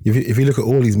 if you look at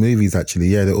all these movies,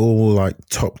 actually, they're all like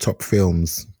top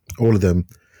films, all of them.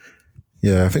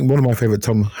 Yeah, I think one of my favorite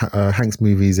Tom Hanks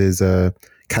movies is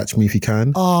Catch Me If You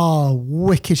Can. Oh,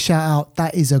 wicked shout out.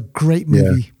 That is a great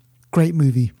movie. Yeah. Great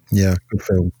movie. Yeah, good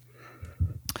film.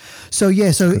 So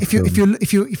yeah, so if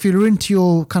you're into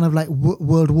your kind of like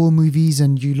World War movies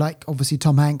and you like obviously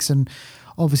Tom Hanks, and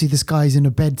obviously this guy's in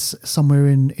a bed somewhere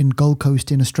in Gold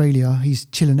Coast in Australia, he's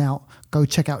chilling out, go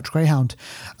check out Greyhound.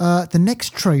 The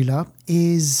next trailer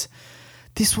is,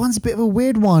 this one's a bit of a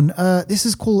weird one. This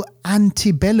is called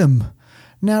Antebellum.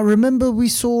 Now remember we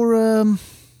saw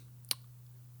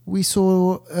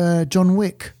John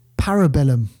Wick,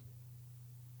 Parabellum.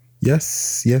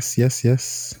 Yes.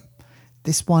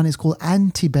 This one is called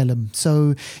Antebellum.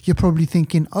 So you're probably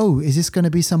thinking, oh, is this going to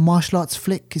be some martial arts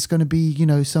flick? It's going to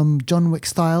be, some John Wick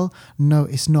style. No,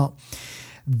 it's not.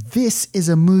 This is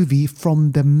a movie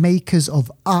from the makers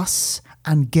of Us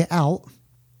and Get Out.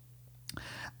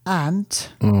 And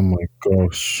oh my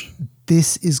gosh,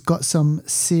 this has got some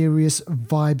serious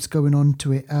vibes going on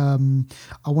to it. I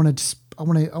want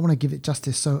to give it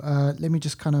justice. So let me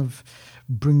just kind of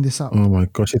bring this up. Oh my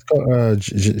gosh, it's got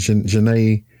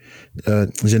Janelle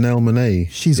Monáe.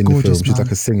 She's in gorgeous, the film. She's man.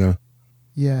 like a singer.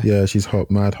 Yeah, she's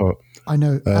hot, mad hot. I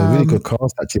know. Really good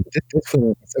cast actually. This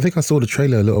film, I think I saw the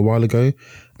trailer a little while ago,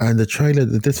 and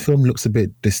this film looks a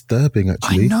bit disturbing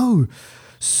actually. I know.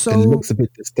 So it looks a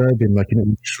bit disturbing, like you're not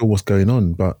really sure what's going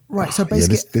on. But right, so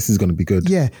basically, this is going to be good.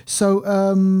 Yeah. So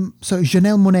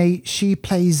Janelle Monáe, she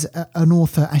plays an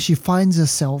author, and she finds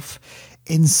herself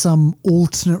in some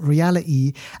alternate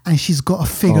reality, and she's got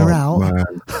to figure out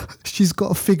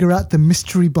the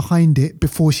mystery behind it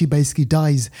before she basically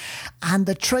dies. And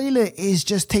the trailer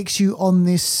just takes you on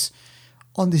this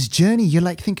journey. You're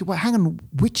like thinking, well, hang on,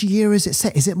 which year is it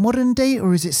set? Is it modern day,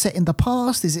 or is it set in the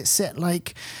past? Is it set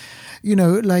like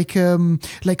on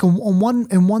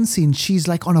one scene, she's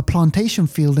like on a plantation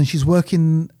field and she's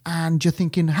working, and you're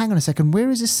thinking, hang on a second, where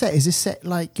is this set? Is this set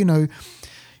like, in the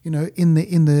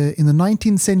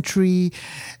 19th century,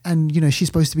 and she's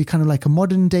supposed to be kind of like a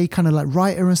modern day kind of like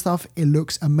writer and stuff. It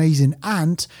looks amazing.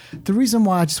 And the reason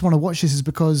why I just want to watch this is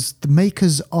because the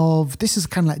makers of this is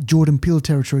kind of like Jordan Peele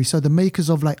territory. So the makers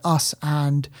of like Us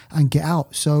and Get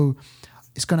Out. So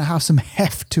it's going to have some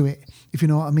heft to it, if you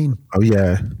know what I mean. Oh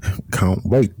yeah, can't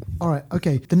wait. All right,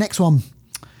 okay. The next one.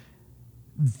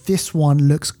 This one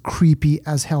looks creepy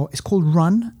as hell. It's called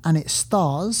Run, and it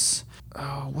stars.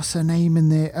 Oh, what's her name in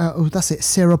there? That's it,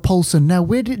 Sarah Paulson. Now,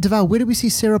 where did we see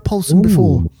Sarah Paulson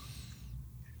before?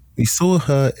 We saw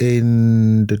her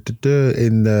in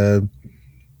the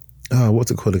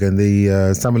what's it called again?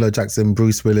 The Samuel L. Jackson,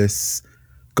 Bruce Willis,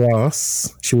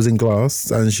 Glass. She was in Glass,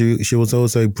 and she was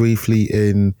also briefly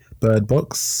in Bird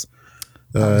Box.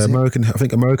 American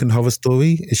Horror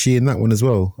Story. Is she in that one as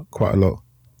well? Quite a lot.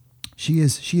 She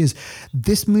is.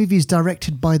 This movie is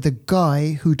directed by the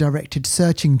guy who directed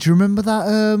Searching. Do you remember that?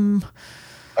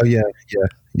 Oh yeah.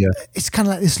 It's kind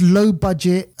of like this low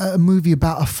budget movie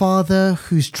about a father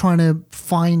who's trying to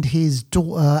find his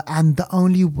daughter, and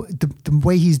the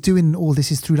way he's doing all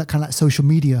this is through that kind of like social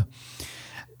media.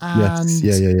 And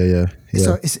yeah.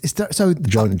 So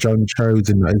John Cho's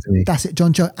in that, isn't he? That's it,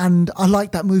 John Cho. And I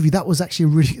like that movie. That was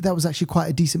actually quite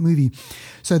a decent movie.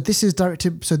 So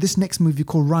this next movie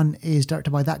called Run is directed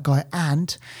by that guy,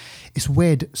 and it's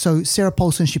weird. So Sarah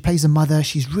Paulson, she plays a mother.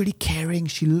 She's really caring.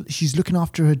 She's looking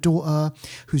after her daughter,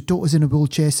 whose daughter's in a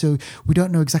wheelchair. So we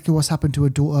don't know exactly what's happened to her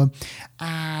daughter.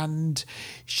 And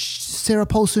Sarah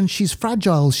Paulson, she's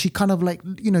fragile. She kind of like,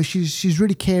 she's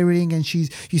really caring, and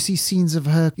you see scenes of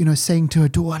her, saying to her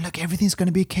daughter, look, everything's going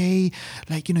to be okay.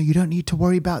 Like, you don't need to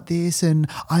worry about this, and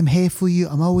I'm here for you.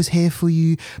 I'm always here for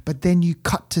you. But then you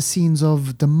cut to scenes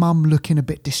of the mum looking a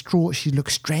bit distraught. She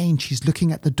looks strange. She's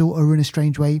looking at the daughter in a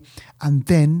strange way. And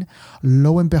then,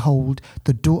 lo and behold,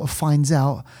 the daughter finds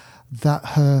out that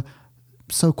her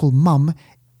so-called mum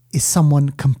is someone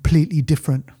completely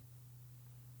different.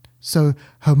 So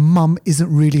her mum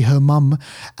isn't really her mum,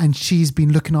 and she's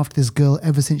been looking after this girl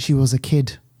ever since she was a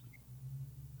kid.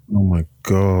 Oh my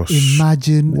gosh.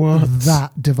 Imagine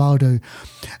that, Devaldo.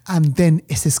 And then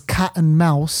it's this cat and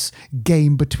mouse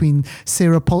game between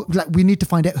Sarah Paulson. Like, we need to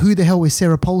find out who the hell is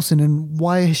Sarah Paulson and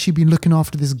why has she been looking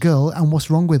after this girl and what's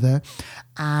wrong with her.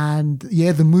 And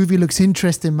yeah, the movie looks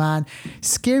interesting, man.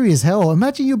 Scary as hell.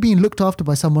 Imagine you're being looked after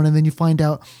by someone, and then you find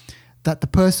out that the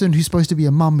person who's supposed to be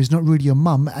a mum is not really your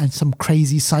mum, and some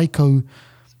crazy psycho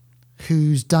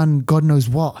who's done God knows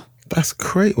what. That's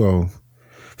great. Well,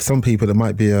 for some people it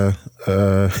might be a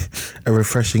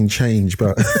refreshing change,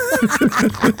 but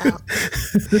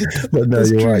but no,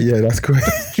 That's you're true. right. Yeah, that's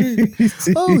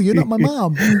crazy. Oh, you're not my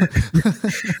mom.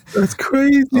 That's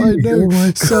crazy. I know.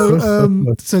 Oh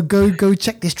my So go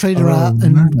check this trailer out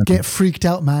and man. get freaked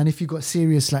out, man. If you've got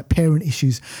serious like parent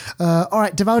issues. All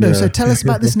right, Devaldo. So tell us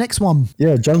about this next one.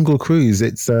 Yeah, Jungle Cruise.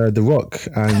 It's The Rock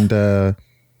and The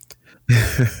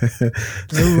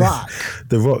Rock.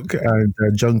 The Rock and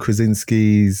John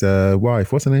Krasinski's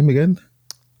wife. What's her name again?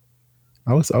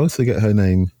 I always forget her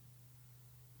name.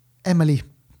 Emily.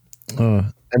 Oh,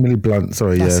 Emily Blunt.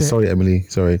 Sorry, That's it. Sorry, Emily.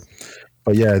 Sorry.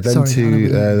 But yeah, them Sorry, two,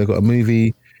 they've got a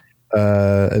movie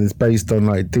and it's based on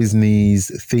like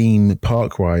Disney's theme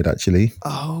park ride, actually.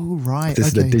 Oh, right. This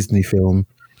is a Disney film.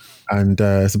 And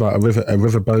it's about a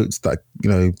riverboat that,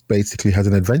 basically has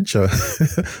an adventure,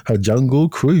 a jungle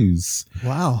cruise.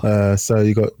 Wow. So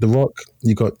you got The Rock,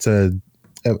 you got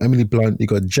Emily Blunt, you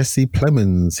got Jesse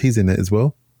Plemons. He's in it as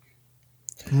well.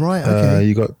 Right. Okay.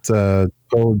 You got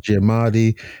Paul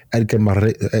Giamatti, Edgar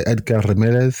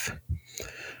Ramirez.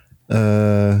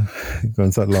 Go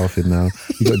and start laughing now.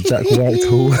 You got Jack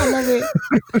Whitehall. I love it.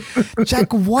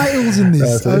 Jack Whitehall's in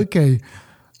this. Okay.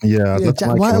 Yeah,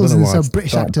 Jack Whitehall's in this, a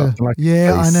British actor. I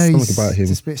know. He's about him.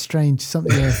 It's a bit strange.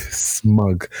 Something. Yeah.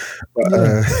 Smug. But,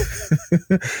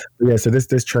 yeah. So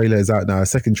this trailer is out now. A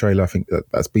second trailer, I think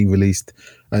that's been released,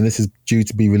 and this is due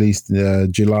to be released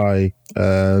in July.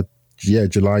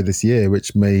 July this year,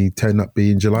 which may turn up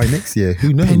being July next year.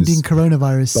 Who knows? Pending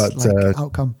coronavirus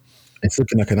outcome. It's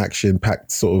looking like an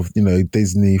action-packed sort of,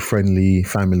 Disney-friendly,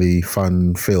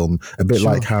 family-fun film. A bit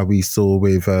like how we saw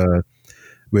with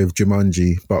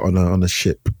Jumanji, but on a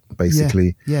ship,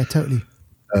 basically. Yeah, totally.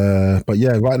 But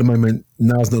yeah, right at the moment,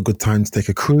 now's not a good time to take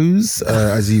a cruise,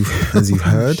 as you've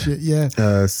heard. Shit,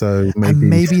 yeah. So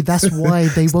maybe that's why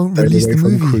they won't release the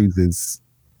movie. Cruises.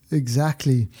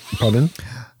 Exactly. Pardon?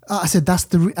 I said that's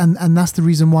and that's the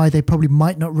reason why they probably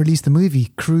might not release the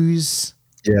movie. Cruise.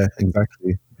 Yeah,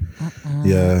 exactly.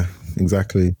 Yeah,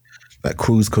 exactly. That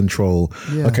cruise control.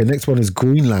 Yeah. Okay, next one is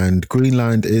Greenland.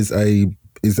 Greenland is a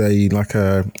like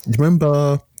a. Do you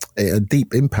remember a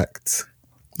Deep Impact?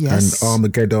 Yes. And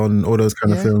Armageddon, all those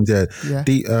kind of films. Yeah.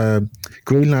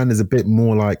 Greenland is a bit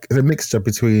more like a mixture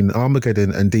between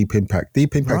Armageddon and Deep Impact.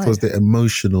 Deep Impact was the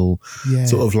emotional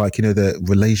sort of like, the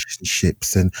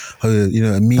relationships and,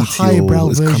 a meteor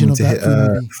was coming to hit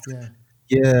Earth.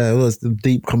 Yeah, it was the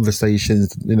deep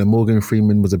conversations. Morgan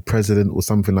Freeman was a president or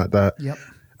something like that. Yep.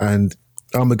 And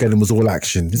Armageddon was all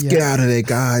action. Let's get out of there,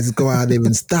 guys. Let's go out there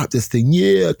and stop this thing.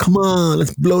 Yeah, come on.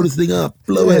 Let's blow this thing up.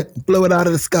 Blow it out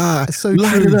of the sky. So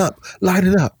light it up.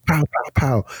 Pow, pow,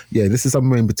 pow. Yeah, this is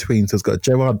somewhere in between. So it's got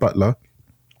Gerard Butler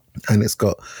and it's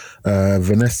got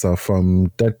Vanessa from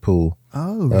Deadpool.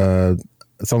 Oh.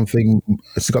 Something,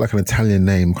 she's got like an Italian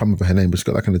name. I can't remember her name, but she's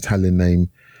got like an Italian name.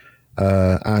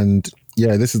 And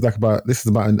yeah, this is about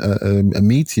a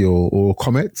meteor or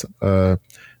comet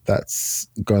that's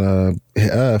gonna hit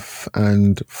Earth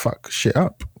and fuck shit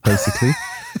up, basically.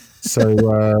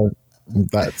 So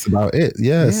that's about it.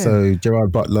 Yeah. So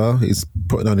Gerard Butler is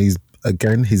putting on his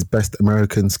best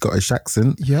American Scottish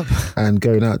accent. Yep. And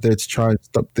going out there to try and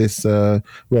stop this. I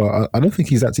don't think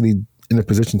he's actually in a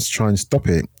position to try and stop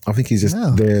it. I think he's just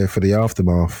there for the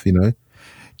aftermath. Do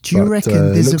you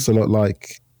reckon it looks a lot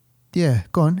like? Yeah,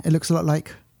 go on. It looks a lot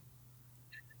like.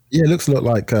 Yeah, it looks a lot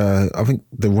like. I think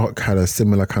The Rock had a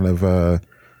similar kind of. What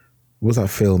was that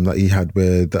film that he had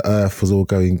where the Earth was all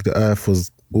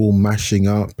mashing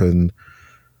up and.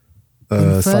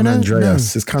 San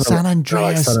Andreas. No. It's kind of San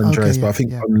Andreas. San Andreas, okay, but I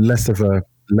think on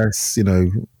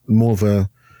more of a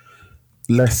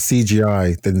less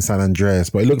CGI than San Andreas,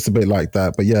 but it looks a bit like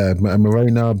that. But yeah,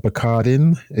 Morena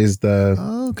Baccarin is the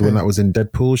one that was in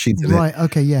Deadpool. She did it.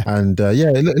 Okay, yeah. And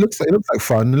it looks like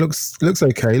fun. It looks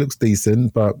okay. It looks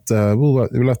decent, but we'll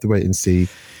have to wait and see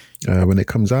when it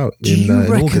comes out in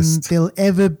August.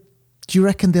 Do you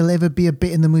reckon there'll ever be a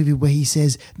bit in the movie where he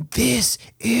says, "This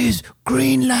is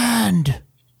Greenland"?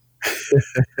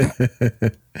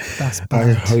 That's bad.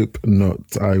 I hope not.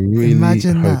 I really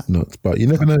hope not. But you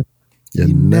never know.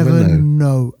 You never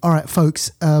know. All right,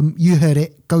 folks, you heard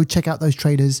it. Go check out those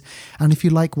trailers. And if you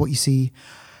like what you see,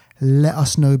 let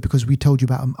us know because we told you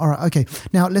about them. All right, okay.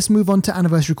 Now, let's move on to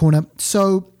Anniversary Corner.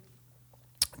 So,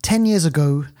 10 years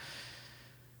ago,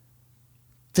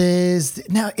 is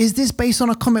this based on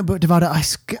a comic book, Devaldo?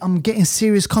 I'm getting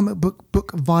serious comic book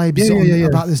vibes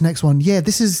about this next one. Yeah,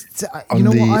 this is, I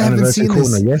haven't seen corner,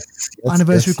 this. Yes,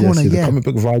 Anniversary Corner, The comic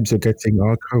book vibes you're getting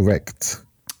are correct.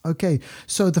 Okay,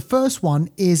 so the first one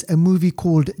is a movie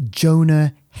called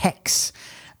Jonah Hex.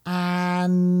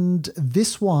 And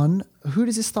this one, who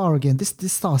does it star again? This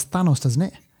stars Thanos, doesn't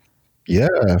it? Yeah,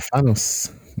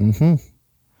 Thanos.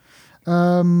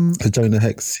 So Jonah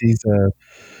Hex, I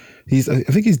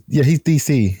think he's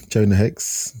DC. Jonah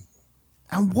Hex.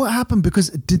 And what happened? Because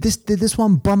did this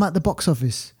one bomb at the box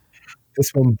office?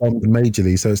 This one bombed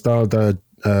majorly. So it starred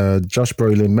Josh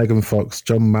Brolin, Megan Fox,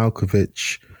 John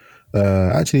Malkovich.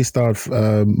 Actually starred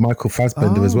Michael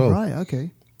Fassbender as well. Right, okay.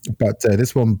 But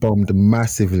this one bombed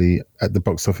massively at the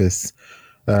box office,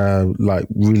 like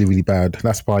really, really bad.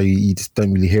 That's why you just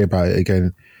don't really hear about it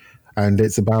again. And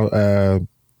it's about,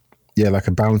 like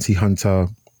a bounty hunter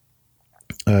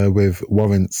with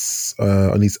warrants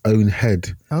on his own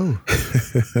head. Oh.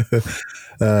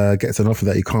 Gets an offer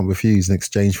that he can't refuse in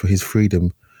exchange for his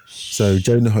freedom. So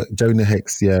Jonah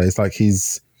Hex, it's like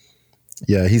he's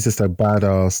just a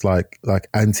badass, like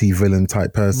anti-villain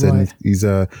type person. Right. He's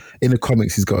in the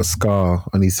comics, he's got a scar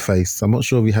on his face. I'm not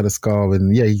sure if he had a scar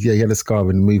he had a scar in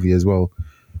the movie as well.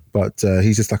 But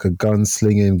he's just like a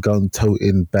gun-slinging,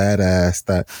 gun-toting badass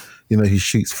that, he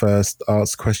shoots first,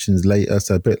 asks questions later.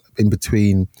 So a bit in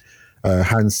between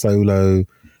Han Solo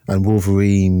and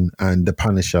Wolverine and the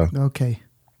Punisher. Okay.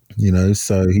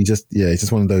 So he's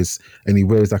just one of those, and he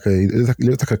wears he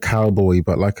looks like a cowboy,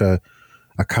 but like a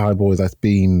cowboy that's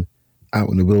been out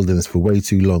in the wilderness for way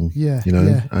too long. Yeah.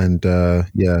 And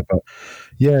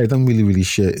it done really, really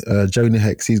shit. Jonah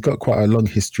Hex, he's got quite a long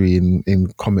history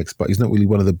in comics, but he's not really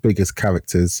one of the biggest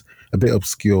characters, a bit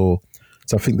obscure.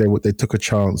 So I think they took a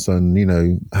chance on,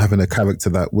 having a character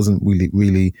that wasn't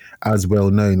really as well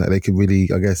known that they could really,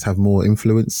 I guess, have more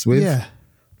influence with. Yeah.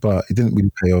 But it didn't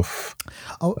really pay off.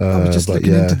 I was just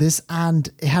looking into this, and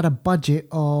it had a budget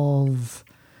of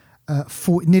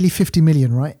nearly 50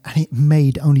 million, right? And it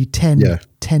made only 10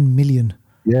 million.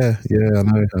 Yeah,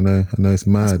 I know. It's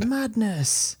mad. That's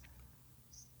madness.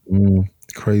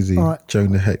 Crazy. Right.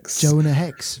 Jonah Hex.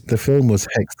 The film was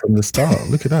Hex from the start.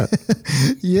 Look at that.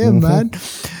 Yeah, man.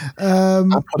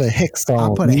 I put a Hex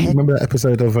on. Remember that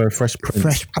episode of Fresh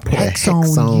Prince? I put a Hex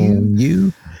on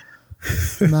you.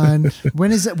 Man,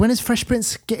 when is Fresh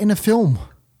Prince getting a film?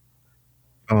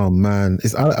 Oh man,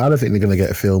 I don't think they're going to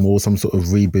get a film or some sort of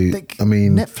reboot.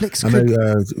 Netflix. I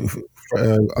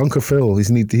know Uncle Phil. He's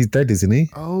dead, isn't he?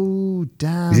 Oh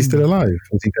damn! Is he still alive?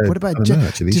 Is he dead? What about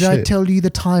Did I tell you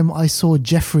the time I saw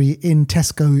Jeffrey in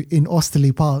Tesco in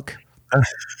Osterley Park?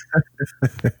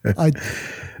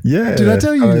 Did I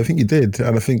tell you? I think you did,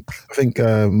 and I think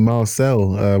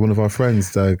Marcel, one of our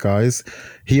friends, guys,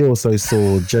 he also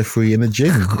saw Jeffrey in a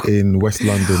gym in West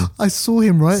London. I saw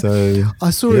him, right? So I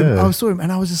saw him, and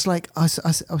I was just like, I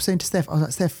was saying to Steph, I was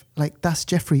like, Steph, like that's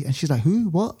Jeffrey, and she's like, who?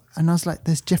 What? And I was like,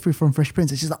 there's Jeffrey from Fresh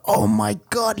Prince, and she's like, oh my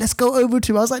god, let's go over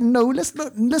to him. I was like, no, let's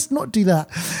not do that.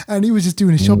 And he was just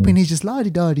doing his shopping. He's just la di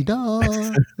da di da,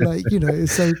 like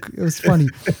it was funny.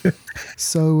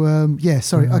 So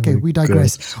sorry. Okay, we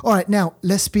digress. All right, now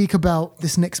let's speak about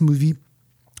this next movie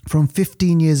from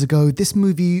 15 years ago. This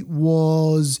movie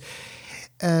was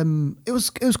it was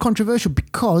controversial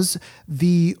because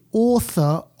the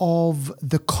author of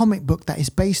the comic book that is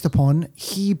based upon,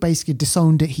 he basically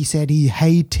disowned it. He said he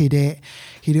hated it.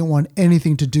 He didn't want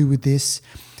anything to do with this.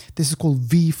 This is called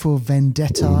V for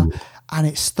Vendetta, and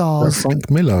it stars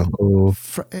Frank Miller. Or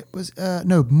it was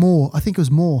Moore. I think it was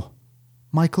Moore.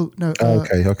 Michael, no.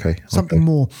 Okay. Something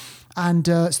more. And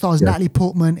stars Natalie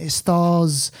Portman. It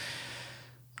stars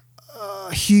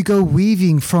Hugo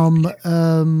Weaving from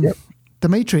The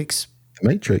Matrix. The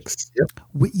Matrix, yep.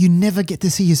 You never get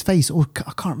to see his face, or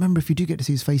I can't remember if you do get to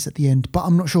see his face at the end, but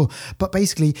I'm not sure. But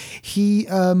basically, he...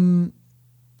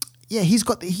 he's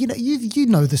got you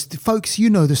know this, folks. You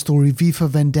know the story. V for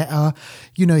Vendetta.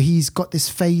 He's got this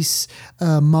face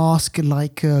mask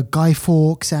like Guy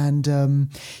Fawkes, and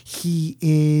he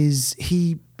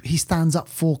stands up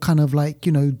for kind of like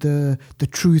the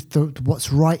truth,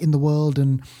 what's right in the world,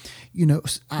 and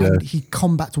he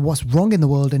combats what's wrong in the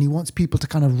world, and he wants people to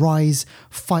kind of rise,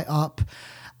 fight up.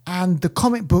 And the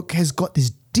comic book has got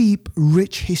this deep,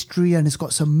 rich history, and it's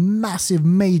got some massive,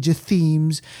 major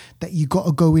themes that you got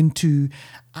to go into.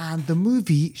 And the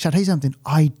movie, shall I tell you something?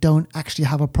 I don't actually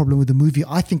have a problem with the movie.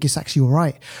 I think it's actually all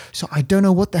right. So I don't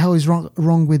know what the hell is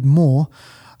wrong with Moore.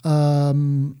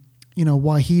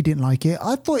 Why he didn't like it.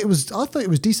 I thought it was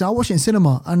decent. I watched it in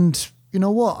cinema, and you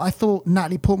know what? I thought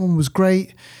Natalie Portman was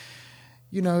great.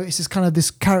 It's just kind of this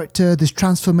character, this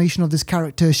transformation of this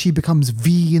character. She becomes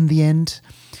V in the end.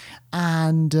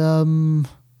 And,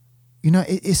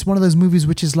 it's one of those movies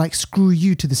which is like, screw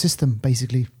you to the system,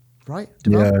 basically. Right?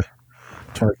 Yeah.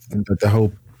 The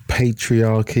whole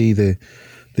patriarchy,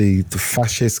 the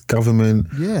fascist government,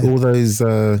 all those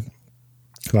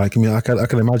Like, I mean, I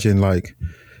can imagine like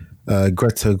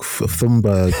Greta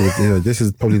Thunberg. This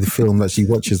is probably the film that she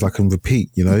watches like on repeat.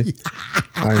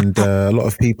 And a lot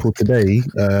of people today,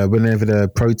 whenever they're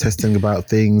protesting about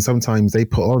things, sometimes they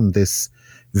put on this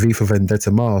V for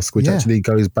Vendetta mask, which actually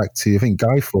goes back to, I think,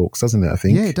 Guy Fawkes, doesn't it? I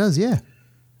think. Yeah, it does. Yeah.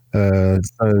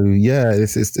 So yeah,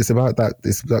 it's about that.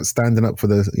 It's about standing up for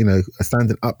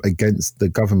standing up against the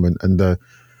government and the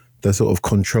sort of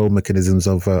control mechanisms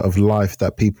of life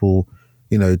that people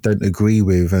don't agree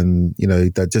with, and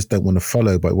that just don't want to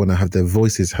follow, but want to have their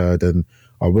voices heard and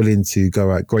are willing to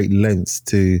go at great lengths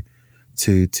to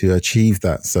achieve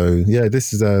that. So yeah,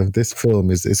 this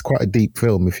film is quite a deep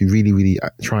film if you really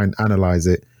try and analyze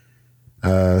it.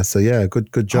 So yeah,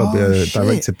 good job.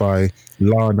 Directed by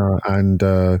Lana and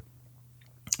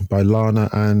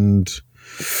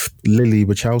Lily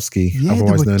Wachowski,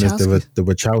 otherwise known as the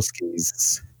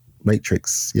Wachowskis.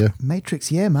 Matrix,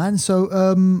 yeah, man. So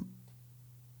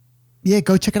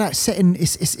go check it out.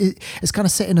 It's kind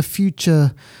of set in a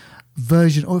future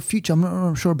version or future. I'm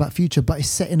not sure about future, but it's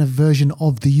set in a version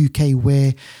of the UK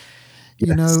where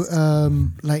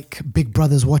like Big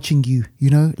Brother's watching you.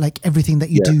 Like everything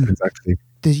that you do. Exactly.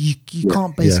 You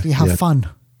can't basically have fun.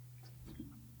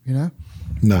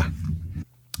 Nah.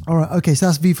 All right. Okay. So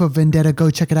that's V for Vendetta.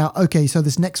 Go check it out. Okay. So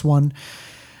this next one.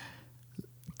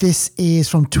 This is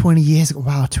from 20 years ago.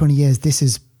 Wow, 20 years. This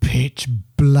is Pitch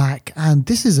Black. And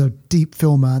this is a deep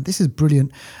film, man. This is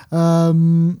brilliant.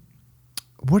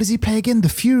 What does he play again? The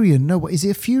Furion. No, what is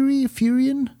it? A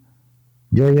Furion?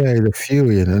 Yeah, the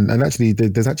Furion. And actually,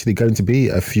 there's actually going to be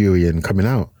a Furion coming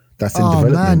out. That's in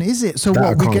development. Oh, man, is it? So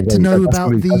what, we get to know about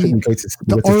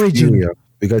the origin.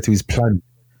 We go to his planet.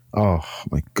 Oh,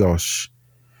 my gosh.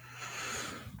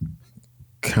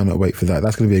 Cannot wait for that.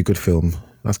 That's going to be a good film.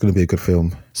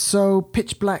 So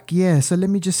Pitch Black, yeah. So let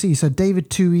me just see. So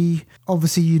David Toohey,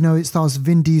 obviously, it stars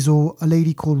Vin Diesel, a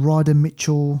lady called Radha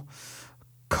Mitchell,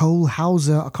 Cole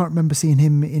Hauser. I can't remember seeing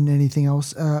him in anything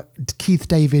else. Keith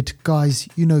David, guys,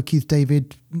 Keith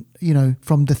David,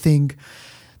 from The Thing.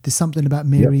 There's Something About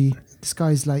Mary. Yep. This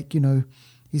guy's like,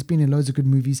 he's been in loads of good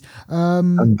movies.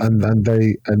 And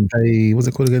they, what's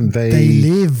it called again? They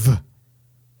Live.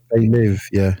 They Live,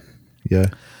 yeah.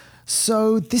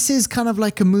 So this is kind of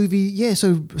like a movie, yeah.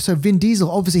 So Vin Diesel,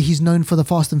 obviously he's known for the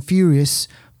Fast and Furious,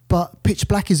 but Pitch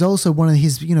Black is also one of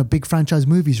his big franchise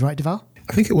movies, right, Deval?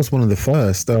 I think it was one of the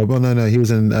first. Well, no, he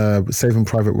was in Saving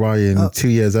Private Ryan 2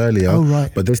 years earlier. Oh,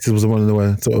 right. But this was one of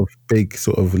the sort of big,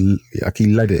 like he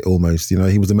led it almost.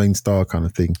 He was the main star kind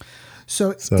of thing.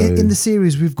 So in the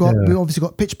series, we obviously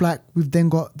got Pitch Black. We've then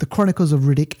got The Chronicles of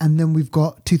Riddick, and then we've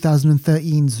got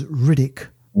 2013's Riddick.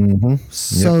 Mm-hmm.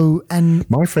 So and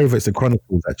my favorite's The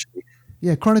Chronicles, actually.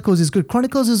 Yeah, Chronicles is good.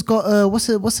 Chronicles has got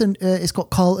it's got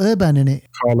Carl Urban in it.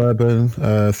 Carl Urban,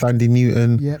 Thandie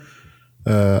Newton. Yep.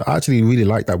 I actually really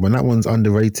like that one. That one's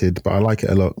underrated, but I like it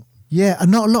a lot. Yeah,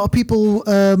 and not a lot of people.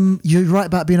 You're right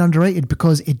about being underrated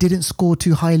because it didn't score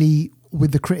too highly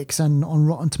with the critics, and on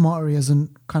Rotten Tomatoes hasn't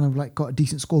kind of like got a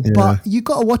decent score. Yeah. But you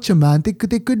got to watch them, man. They're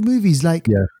good movies. Like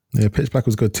Yeah, Pitch Black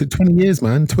was good. 20 years,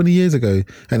 man. 20 years ago.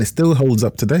 And it still holds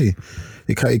up today.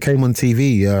 It came on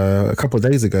TV a couple of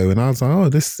days ago, and I was like, oh,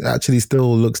 this actually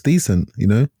still looks decent,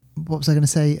 What was I going to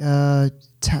say?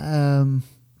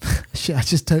 Shit, I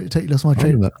just totally lost my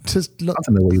train. I don't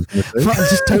know what you were going to say. I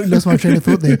just totally lost my train of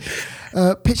thought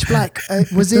there. Pitch Black,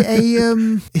 was it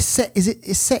a... It's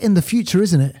set in the future,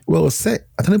 isn't it? Well, it's set...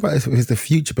 I don't know about if it's the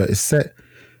future, but it's set...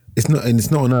 It's not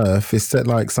on Earth. It's set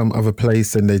like some other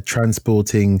place, and they're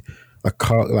transporting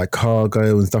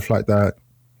cargo and stuff like that.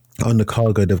 On the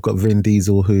cargo, they've got Vin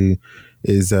Diesel, who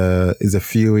is a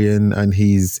Furion, and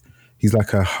he's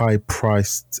like a high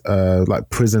priced like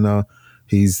prisoner.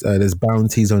 There's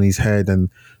bounties on his head, and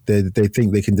they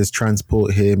think they can just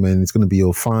transport him, and it's going to be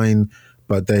all fine.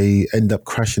 But they end up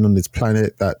crashing on this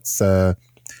planet. That's I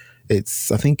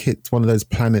think it's one of those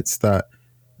planets that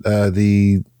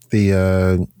the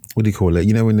what do you call it?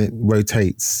 When it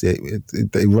rotates, it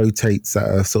rotates at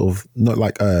a sort of, not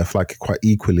like Earth, like quite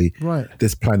equally. Right.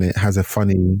 This planet has a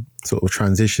funny sort of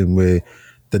transition where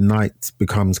the night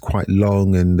becomes quite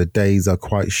long and the days are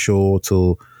quite short,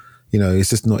 or, it's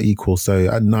just not equal. So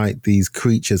at night, these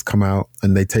creatures come out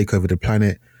and they take over the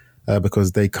planet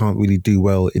because they can't really do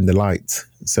well in the light.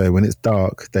 So when it's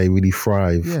dark, they really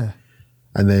thrive. Yeah.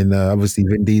 And then obviously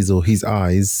Vin Diesel, his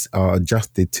eyes are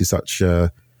adjusted to such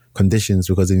conditions,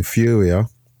 because in Furia,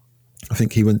 I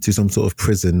think he went to some sort of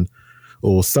prison,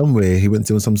 or somewhere he went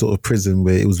to some sort of prison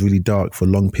where it was really dark for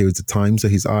long periods of time. So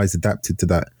his eyes adapted to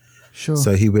that. Sure.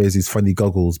 So he wears these funny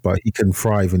goggles, but he can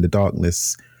thrive in the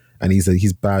darkness. And he's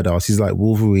badass. He's like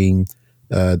Wolverine,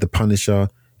 the Punisher.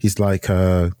 He's like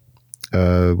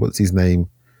what's his name?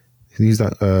 He's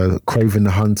like Craven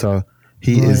the Hunter.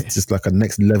 He is just like a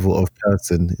next level of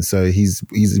person. So he's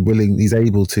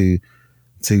able to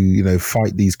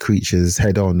fight these creatures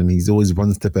head on, and he's always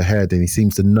one step ahead, and he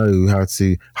seems to know how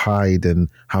to hide and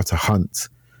how to hunt.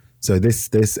 So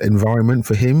this environment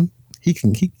for him, he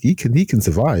can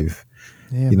survive.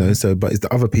 Yeah, so but it's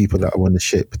the other people that are on the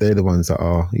ship, they're the ones that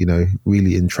are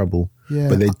really in trouble. Yeah.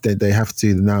 But they have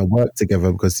to now work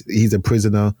together because he's a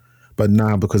prisoner, but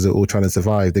now because they're all trying to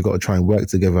survive, they've got to try and work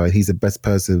together. He's the best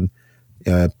person.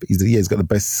 He's got the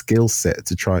best skill set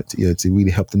to try to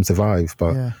really help them survive,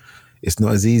 but it's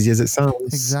not as easy as it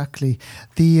sounds. Exactly.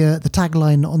 The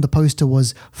tagline on the poster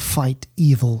was "Fight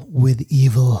evil with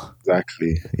evil."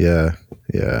 Exactly. Yeah.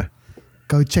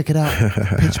 Go check it out.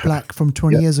 Pitch Black from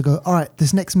 20 years ago. All right,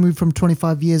 this next movie from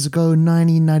 25 years ago,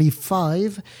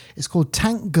 1995. It's called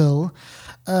Tank Girl.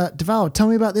 Devour, tell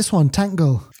me about this one, Tank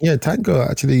Girl. Yeah, Tank Girl,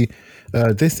 actually,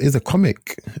 this is a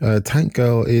comic. Tank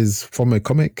Girl is from a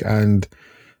comic, and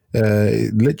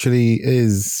it literally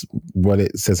is what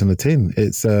it says on the tin.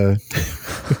 It's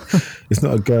it's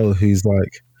not a girl who's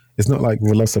like, it's not like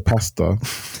Velocipasta.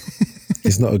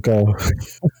 It's not a girl.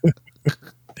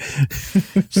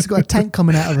 She's got a tank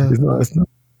coming out of her. It's not.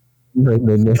 No.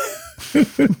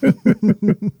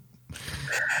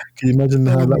 Can you imagine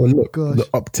how that would look? Gosh. The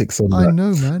optics on that. I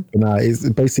know, man. Nah, it's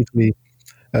basically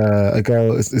a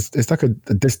girl. It's like a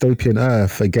dystopian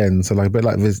Earth again. So like a bit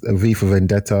like V for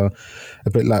Vendetta, a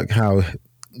bit like how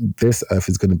this Earth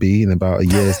is going to be in about a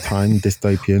year's time,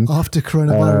 dystopian after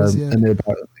coronavirus. And they're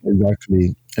about,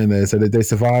 exactly, and so they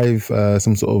survive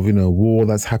some sort of war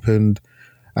that's happened.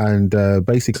 And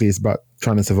basically, it's about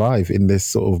trying to survive in this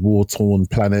sort of war-torn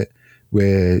planet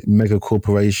where mega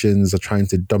corporations are trying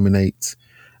to dominate,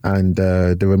 and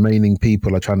the remaining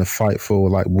people are trying to fight for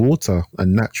like water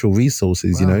and natural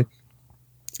resources. Wow.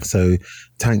 So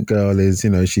Tank Girl is,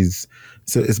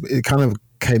 it kind of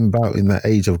came about in that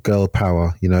age of girl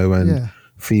power, and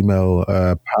female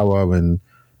power, and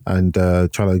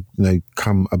trying to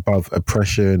come above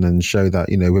oppression and show that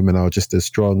women are just as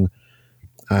strong.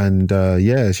 And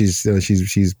she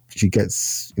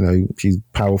gets she's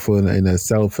powerful in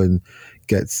herself and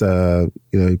gets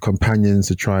companions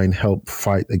to try and help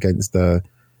fight against the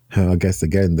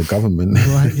government,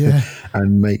 right? Yeah,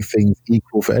 and make things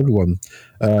equal for everyone.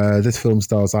 This film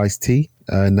stars Ice-T,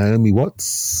 Naomi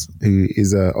Watts, who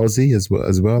is Aussie as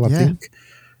well. I think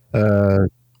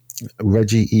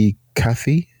Reggie E.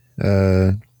 Cathy,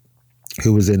 who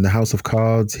was in The House of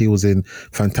Cards. He was in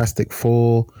Fantastic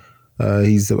Four.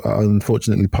 He's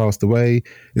unfortunately passed away.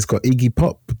 It's got Iggy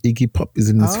Pop. Iggy Pop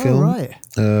is in this film. Right.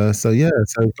 So we've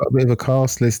got a bit of a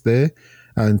cast list there.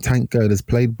 And Tank Girl is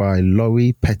played by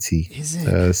Laurie Petty. Is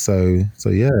it? So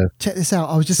yeah. Check this out.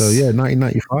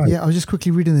 1995. Yeah, I was just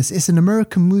quickly reading this. It's an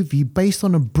American movie based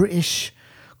on a British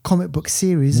comic book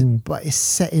series, but it's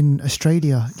set in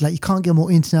Australia. Like, you can't get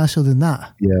more international than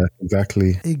that. Yeah,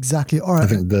 exactly. All right. I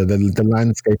think the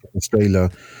landscape of Australia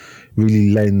really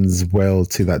lends well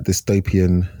to that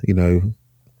dystopian,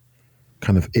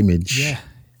 kind of image. Yeah.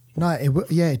 No,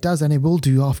 it does, and it will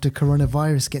do after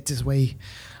coronavirus gets its way,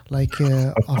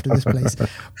 after this place.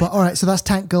 But all right, so that's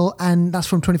Tank Girl, and that's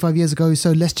from 25 years ago.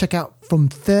 So let's check out from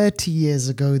 30 years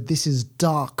ago. This is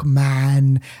Dark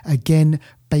Man, again,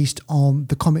 based on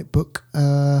the comic book.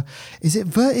 Is it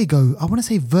Vertigo? I want to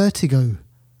say Vertigo.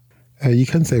 You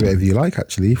can say whatever you like,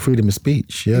 actually. Freedom of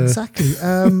speech, yeah. Exactly.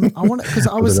 I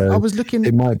was looking.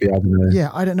 It might be, I don't know.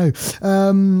 Yeah, I don't know.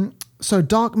 So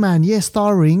Dark Man,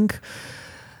 starring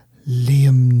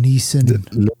Liam Neeson.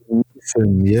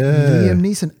 Liam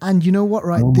Neeson, and you know what?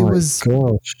 Right, oh there my was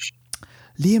gosh.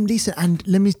 Liam Neeson, and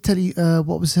let me tell you,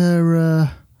 what was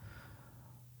her?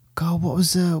 God, what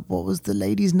was the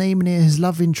lady's name in here? His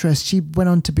love interest. She went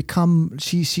on to become.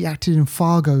 She acted in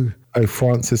Fargo. Oh,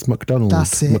 Frances McDormand.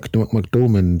 That's it.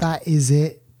 McDormand. That is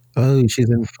it. Oh, she's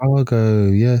in Fargo.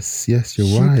 Yes, you're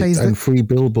right. And Three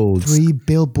Billboards.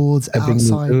 Ebbing,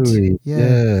 outside. Missouri.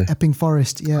 Yeah. Epping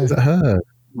Forest. Yeah. Is that her?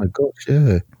 Oh my gosh,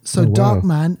 yeah. So Dark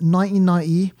Man,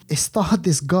 1990. It starred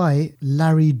this guy,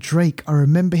 Larry Drake. I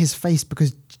remember his face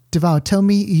because, Devour, tell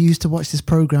me you used to watch this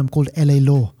program called LA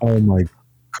Law. Oh my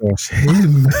gosh,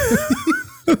 him.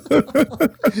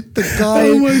 The guy,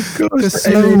 oh my gosh, the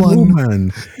slow one,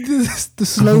 man. the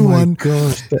slow one. Oh my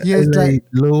gosh, the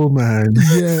LA Law man.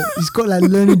 Yeah, he's got like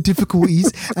learning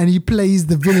difficulties, and he plays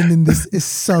the villain in this. It's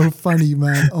so funny,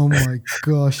 man. Oh my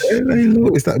gosh, LA Law.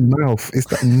 It's that mouth. It's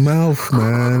that mouth,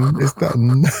 man. It's that.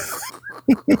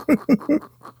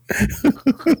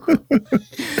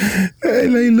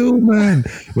 LA Law, man.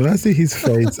 When I see his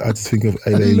face, I just think of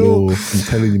LA Law. I'm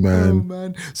telling you, man. Oh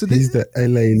man! So he's the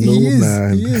LA he Law is.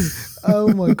 man. He is. Oh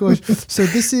my gosh! So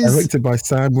this is directed by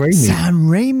Sam Raimi. Sam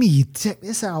Raimi. Check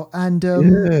this out. And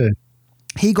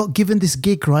he got given this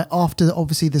gig right after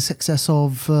obviously the success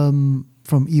of from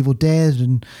Evil Dead,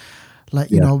 and like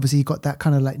you know, obviously he got that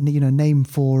kind of like name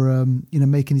for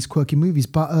making these quirky movies.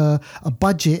 But a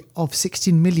budget of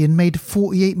 16 million made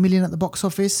 48 million at the box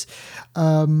office.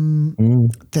 The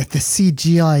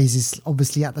CGIs is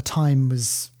obviously at the time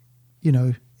was,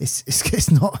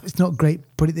 it's not great.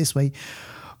 Put it this way.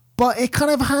 But it kind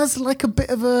of has like a bit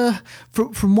of a,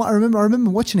 from what I remember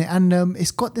watching it, and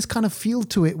it's got this kind of feel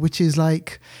to it, which is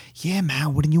like, yeah,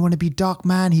 man, wouldn't you want to be Dark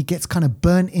Man? He gets kind of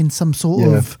burnt in some sort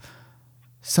of,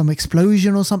 some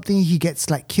explosion or something. He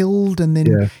gets like killed, and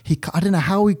then I don't know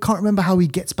how he, can't remember how he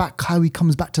gets back, how he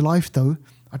comes back to life though.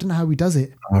 I don't know how he does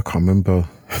it. I can't remember.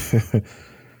 But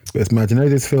it's mad.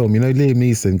 This film, Liam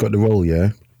Neeson got the role, yeah?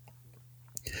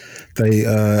 They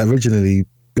originally,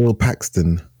 Bill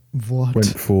Paxton,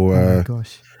 went for oh my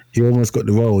gosh. He almost got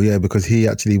the role, because he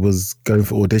actually was going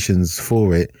for auditions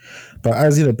for it. But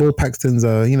as Bill Paxton's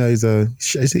he's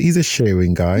a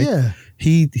sharing guy. Yeah.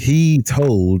 He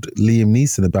told Liam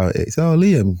Neeson about it. He said, "Oh,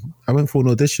 Liam, I went for an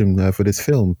audition for this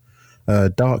film,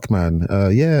 Dark Man.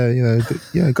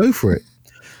 Go for it."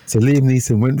 So Liam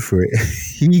Neeson went for it.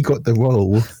 He got the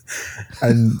role,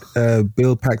 and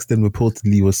Bill Paxton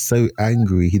reportedly was so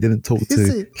angry he didn't talk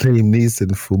to Liam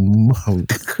Neeson for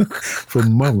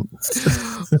months.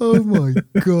 Oh my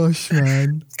gosh,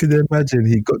 man! Can you imagine?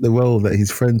 He got the role that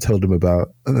his friend told him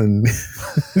about, and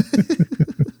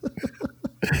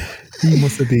he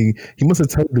must have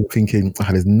told him thinking,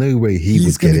 there's no way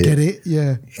he's going to get it.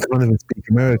 Yeah, he can't even speak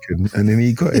American, and then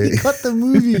he got it. He got the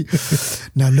movie.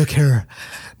 Now look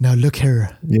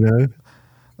here.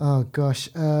 Oh gosh.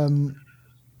 Oh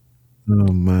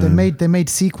man. They made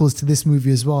sequels to this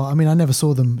movie as well. I mean, I never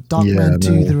saw them. Darkman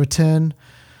 2, The Return.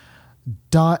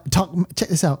 Check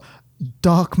this out.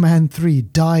 Darkman 3,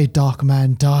 Die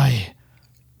Darkman Die.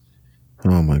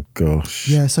 Oh my gosh.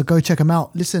 Yeah, so go check them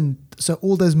out. Listen, so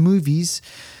all those movies,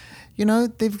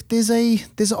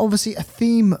 there's obviously a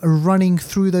theme running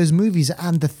through those movies,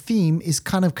 and the theme is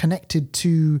kind of connected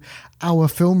to our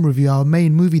film review, our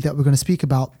main movie that we're going to speak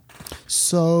about.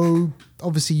 So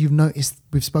obviously you've noticed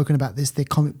we've spoken about this. They're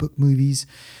comic book movies,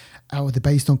 or they're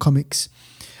based on comics.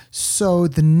 So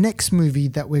the next movie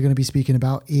that we're going to be speaking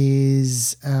about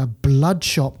is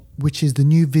Bloodshot, which is the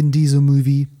new Vin Diesel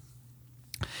movie.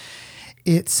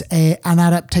 It's an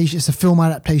adaptation. It's a film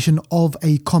adaptation of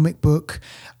a comic book.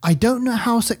 I don't know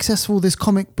how successful this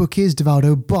comic book is,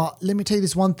 Devaldo, but let me tell you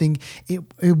this one thing. It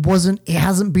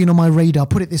hasn't been on my radar.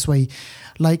 Put it this way.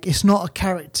 Like, it's not a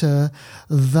character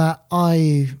that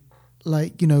I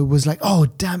was like, oh,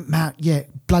 damn, Matt, yeah,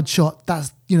 Bloodshot.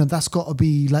 That's got to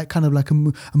be like kind of like a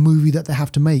movie that they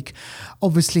have to make.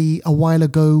 Obviously, a while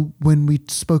ago when we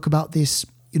spoke about this,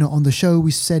 on the show,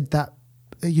 we said that,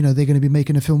 they're going to be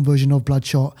making a film version of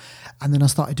Bloodshot, and then I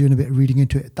started doing a bit of reading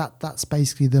into it. That's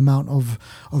basically the amount of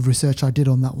research I did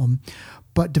on that one.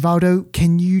 But Devaldo,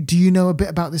 do you know a bit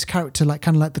about this character, like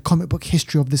kind of like the comic book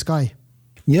history of this guy?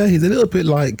 Yeah, he's a little bit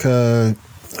like I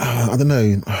don't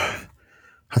know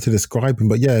how to describe him,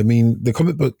 but yeah, I mean the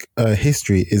comic book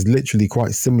history is literally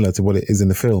quite similar to what it is in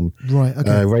the film. Right.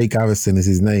 Okay. Ray Garrison is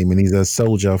his name, and he's a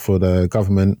soldier for the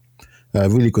government, a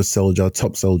really good soldier,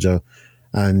 top soldier.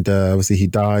 And obviously he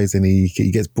dies, and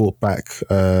he gets brought back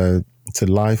to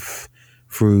life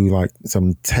through like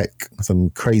some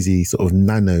crazy sort of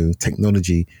nano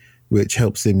technology, which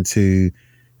helps him to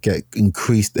get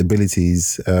increased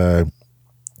abilities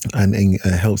and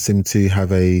helps him to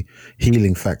have a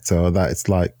healing factor that it's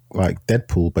like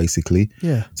Deadpool basically.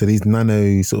 Yeah. So these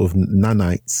nano sort of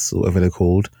nanites, or whatever they're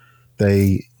called,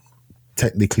 they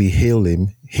technically heal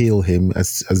him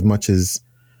as much as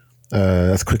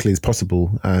quickly as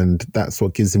possible, and that's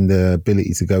what gives him the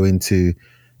ability to go into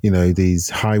these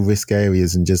high risk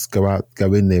areas and just go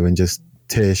in there and just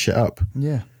tear shit up.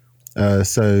 Yeah.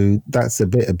 So that's a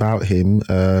bit about him,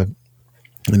 and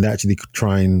they actually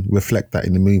try and reflect that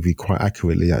in the movie quite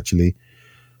accurately, actually.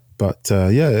 But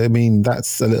I mean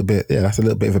that's a little bit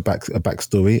of a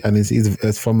backstory, and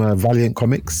it's from Valiant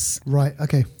Comics. Right.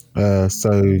 Okay.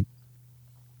 So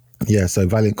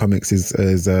Valiant Comics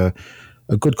is a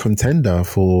good contender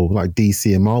for like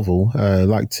DC and Marvel.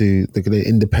 They're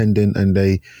independent, and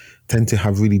they tend to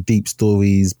have really deep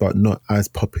stories, but not as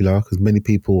popular because many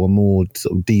people are more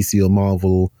sort of DC or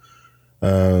Marvel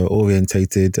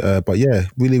orientated. But yeah,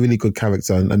 really, really good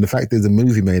character. And the fact there's a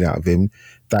movie made out of him,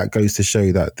 that goes to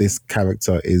show that this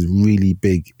character is really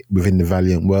big within the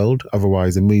Valiant world.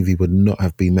 Otherwise, a movie would not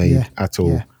have been made at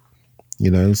all. Yeah. You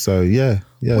know, so yeah.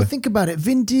 Well, think about it.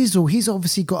 Vin Diesel, he's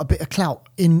obviously got a bit of clout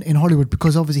in Hollywood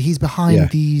because obviously he's behind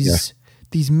these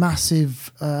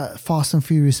massive Fast and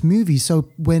Furious movies. So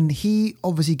when he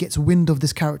obviously gets wind of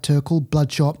this character called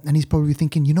Bloodshot, and he's probably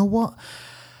thinking, you know what?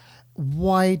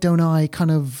 Why don't I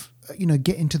kind of,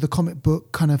 get into the comic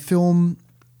book kind of film,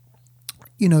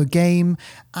 game?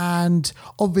 And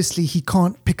obviously he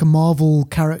can't pick a Marvel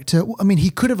character. I mean, he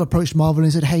could have approached Marvel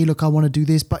and said, hey, look, I want to do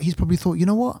this. But he's probably thought, you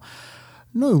know what?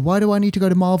 No, why do I need to go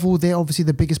to Marvel? They're obviously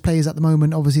the biggest players at the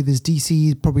moment. Obviously there's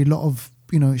DC, probably a lot of,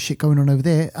 shit going on over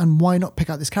there. And why not pick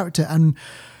out this character? And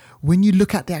when you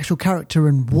look at the actual character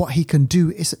and what he can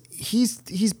do,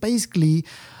 he's basically,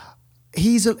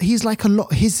 he's like a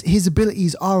lot, his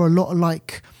abilities are a lot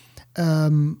like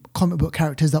comic book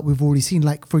characters that we've already seen.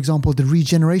 Like, for example, the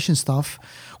regeneration stuff.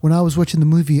 When I was watching the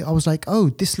movie, I was like, oh,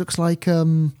 this looks like,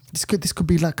 this could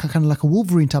be like kind of like a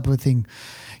Wolverine type of a thing.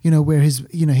 Where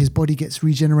his body gets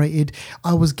regenerated.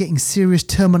 I was getting serious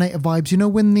Terminator vibes.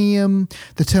 When the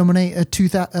Terminator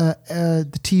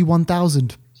the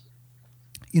T-1000,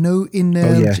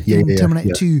 in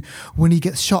Terminator 2, when he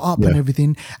gets shot up and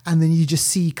everything, and then you just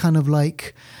see kind of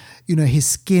like, his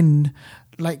skin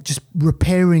like just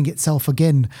repairing itself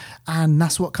again. And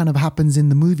that's what kind of happens in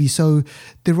the movie. So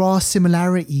there are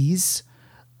similarities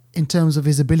in terms of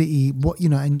his ability,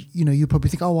 and you probably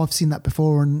think, oh, I've seen that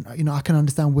before, and I can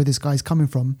understand where this guy's coming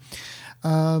from.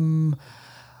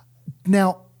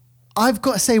 Now, I've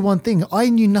got to say one thing. I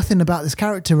knew nothing about this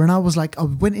character, and I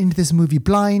went into this movie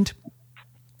blind.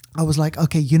 I was like,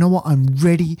 okay, you know what? I'm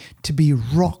ready to be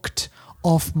rocked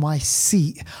off my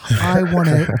seat. I want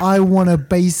to,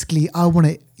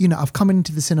 I've come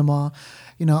into the cinema.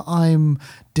 I'm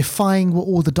defying what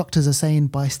all the doctors are saying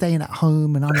by staying at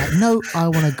home. And I'm like, no, I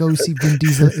want to go see Vin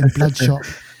Diesel in Bloodshot.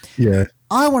 Yeah.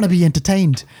 I want to be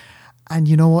entertained. And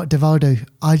you know what, Devaldo,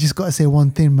 I just got to say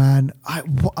one thing, man.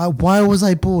 Why was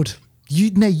I bored?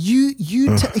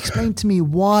 Explain to me,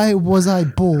 why was I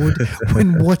bored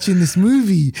when watching this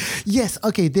movie? Yes,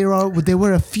 okay, there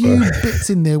were a few bits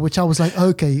in there which I was like,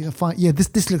 okay, fine, yeah,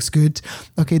 this looks good.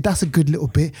 Okay, that's a good little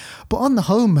bit. But on the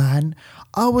whole, man,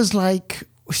 I was like,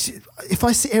 if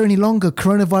I sit here any longer,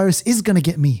 coronavirus is gonna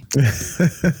get me.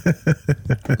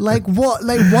 Like what?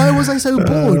 Like why was I so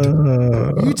bored?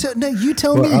 You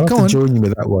tell me. I have to join you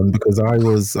with that one because I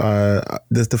was.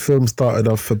 The film started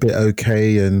off a bit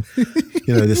okay, and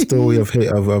the story of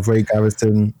Ray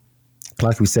Garrison,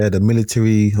 like we said, a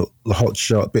military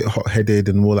hotshot, a bit hot-headed,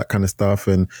 and all that kind of stuff,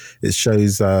 and it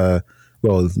shows.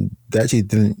 They actually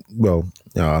didn't.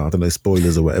 I don't know,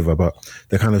 spoilers or whatever, but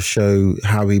they kind of show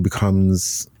how he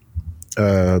becomes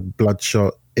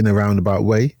Bloodshot in a roundabout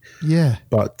way. Yeah.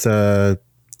 But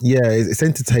it's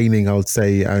entertaining, I would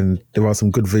say, and there are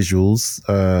some good visuals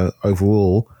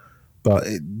overall, but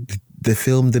the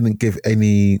film didn't give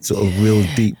any sort of real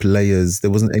deep layers.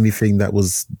 There wasn't anything that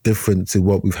was different to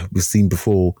what we've seen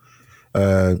before.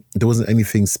 There wasn't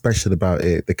anything special about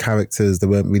it. The characters, they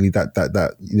weren't really that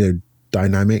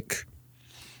dynamic.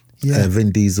 Yeah.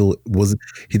 Vin Diesel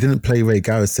he didn't play Ray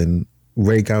Garrison.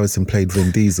 Ray Garrison played Vin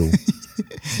Diesel,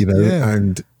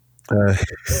 and by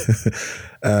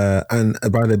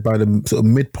the sort of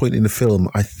midpoint in the film,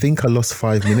 I think I lost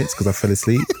 5 minutes because I fell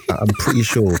asleep. I'm pretty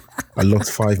sure I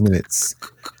lost 5 minutes.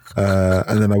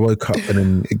 And then I woke up and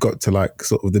then it got to like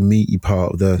sort of the meaty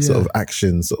part of the sort of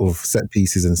action, sort of set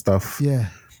pieces and stuff. Yeah.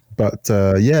 But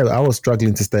I was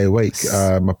struggling to stay awake.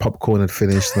 My popcorn had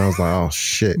finished and I was like, oh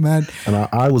shit. Man. And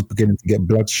I was beginning to get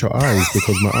bloodshot eyes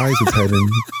because my eyes were turning,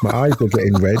 my eyes were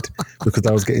getting red because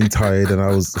I was getting tired and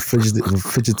I was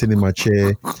fidgeting in my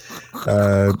chair.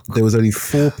 There was only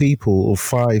 4 people or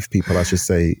 5 people, I should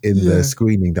say, in the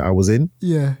screening that I was in.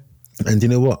 Yeah. And you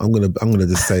know what? I'm gonna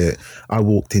just say it. I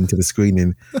walked into the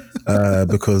screening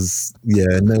because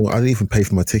I didn't even pay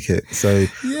for my ticket. So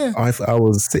I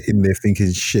was sitting there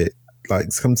thinking, shit.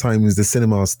 Like sometimes the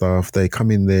cinema staff, they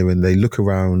come in there and they look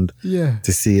around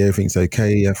to see everything's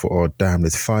okay. I thought, oh damn,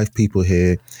 there's 5 people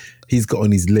here. He's got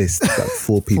on his list that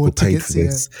 4 people paid for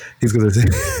this. He's gonna.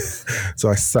 So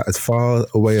I sat as far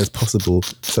away as possible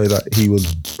so that he would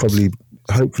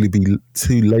hopefully be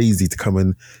too lazy to come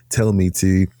and tell me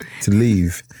to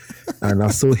leave. And I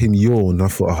saw him yawn. I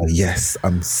thought, oh yes,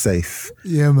 I'm safe.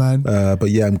 Yeah, man. But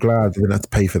I'm glad I didn't have to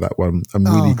pay for that one. I'm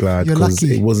really glad because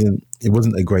it wasn't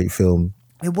a great film.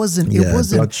 It wasn't.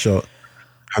 Bloodshot.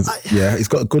 It's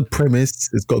got a good premise.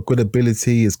 It's got good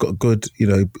ability. It's got good,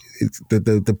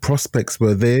 the prospects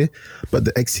were there, but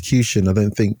the execution, I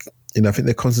don't think, I think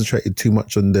they concentrated too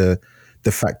much on the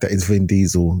fact that it's Vin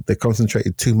Diesel. They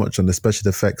concentrated too much on the special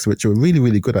effects, which were really,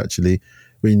 really good actually.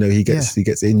 Where, he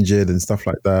gets injured and stuff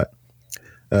like that.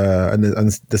 And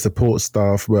the support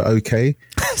staff were okay,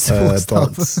 but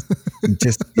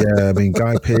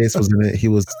Guy Pearce was in it. He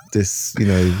was this,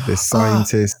 this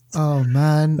scientist. Oh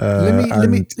man, let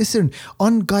me listen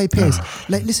on Guy Pearce.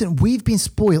 Listen, we've been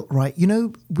spoilt, right?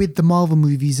 With the Marvel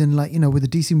movies and with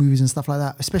the DC movies and stuff like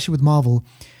that, especially with Marvel,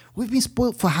 we've been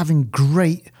spoilt for having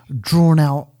great drawn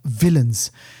out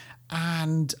villains,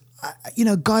 and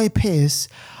Guy Pearce.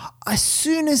 As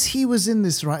soon as he was in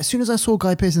this, right? As soon as I saw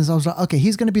Guy Pearce, I was like, okay,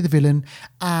 he's going to be the villain.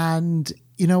 And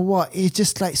you know what? It's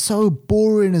just like so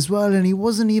boring as well. And he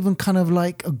wasn't even kind of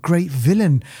like a great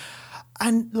villain.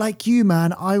 And like you,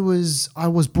 man, I was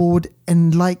bored.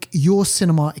 And like your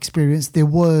cinema experience, there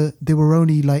were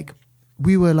only like,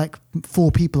 we were like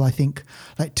 4 people, I think,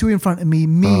 like 2 in front of me,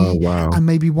 and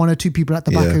maybe 1 or 2 people at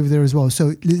the back over there as well.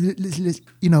 So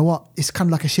you know what? It's kind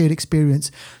of like a shared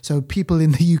experience. So people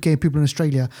in the UK, people in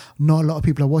Australia, not a lot of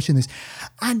people are watching this.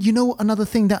 And another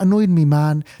thing that annoyed me,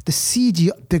 man, the CG,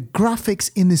 the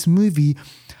graphics in this movie,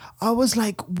 I was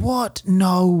like, what?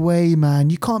 No way,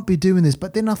 man. You can't be doing this.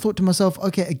 But then I thought to myself,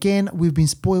 okay, again, we've been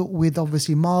spoiled with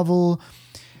obviously Marvel.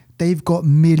 They've got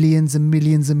millions and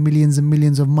millions and millions and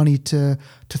millions of money to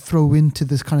throw into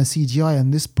this kind of CGI,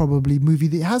 and this probably movie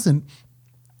that hasn't.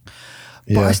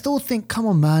 But I still think, come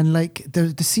on, man, like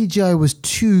the CGI was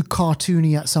too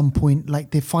cartoony at some point.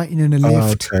 Like they're fighting in a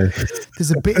lift. Oh, okay.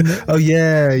 There's a bit in it. Oh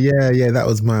yeah, that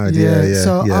was mad. Yeah.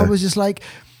 So I was just like,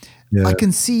 I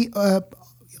can see.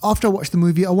 After I watched the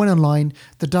movie, I went online.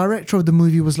 The director of the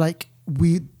movie was like,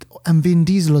 and Vin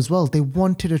Diesel as well. They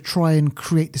wanted to try and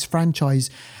create this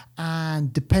franchise.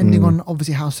 And depending on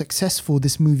obviously how successful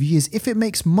this movie is, if it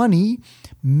makes money,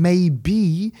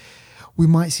 maybe we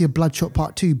might see a Bloodshot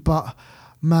Part 2. But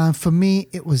man, for me,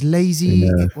 it was lazy.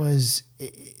 It was.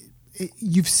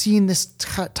 You've seen this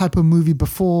type of movie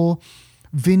before.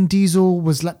 Vin Diesel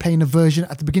was like playing a version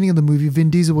at the beginning of the movie. Vin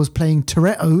Diesel was playing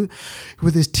Toretto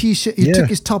with his t-shirt. He took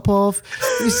his top off.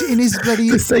 He's in his bloody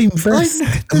the same vest.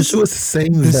 I'm sure it's the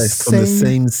same vest from the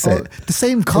same set. The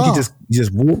same car. He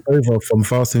just walked over from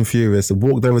Fast and Furious and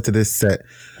walked over to this set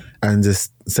and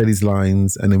just said his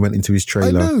lines and then went into his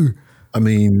trailer. I know. I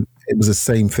mean, it was the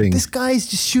same thing. This guy's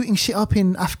just shooting shit up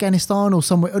in Afghanistan or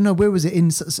somewhere. Oh no, where was it?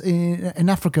 In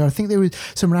Africa. I think there was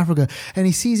somewhere in Africa. And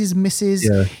he sees his missus.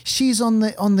 Yeah. She's on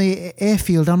the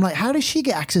airfield. I'm like, how does she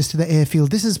get access to the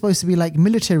airfield? This is supposed to be like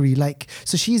military. Like,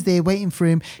 so she's there waiting for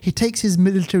him. He takes his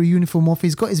military uniform off.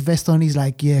 He's got his vest on. He's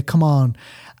like, yeah, come on.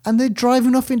 And they're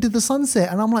driving off into the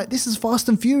sunset. And I'm like, this is Fast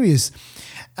and Furious.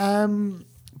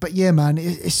 But yeah, man,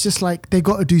 it's just like they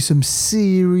got to do some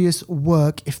serious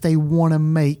work if they want to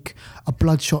make a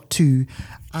Bloodshot 2,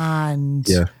 and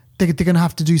they're going to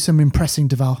have to do some impressing,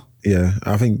 Deval. Yeah,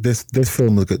 I think this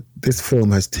film is good. This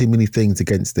film has too many things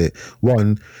against it.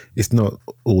 1, it's not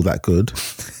all that good,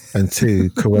 and 2,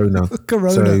 Corona. So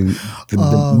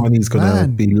the money's going to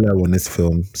be low on this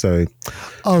film. So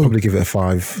I'll probably give it a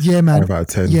 5. Yeah, man. 5 out of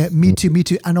 10. Yeah, me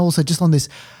too. And also, just on this,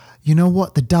 you know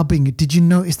what? The dubbing. Did you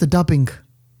notice the dubbing?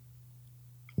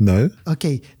 No.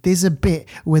 Okay, there's a bit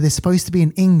where they're supposed to be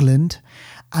in England,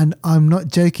 and I'm not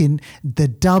joking, the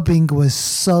dubbing was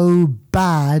so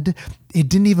bad it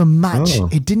didn't even match.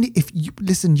 It didn't. If you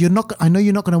listen, I know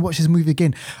you're not going to watch this movie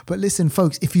again, but listen,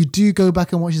 folks, if you do go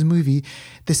back and watch this movie,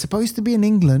 they're supposed to be in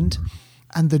England,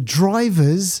 and the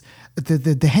drivers,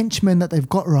 the henchmen that they've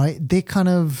got, right, they kind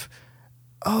of.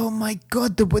 Oh my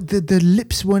God, the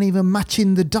lips weren't even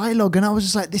matching the dialogue. And I was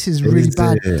just like, this is really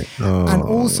bad. And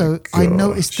also, I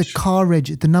noticed the car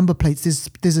reg, the number plates.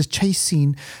 There's a chase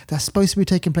scene that's supposed to be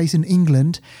taking place in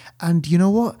England. And you know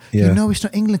what? Yeah. You know it's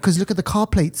not England because look at the car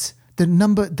plates. The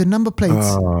number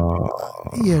plates.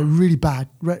 Yeah, really bad.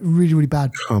 Really, really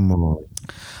bad. Come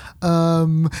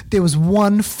on. There was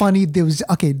one funny, let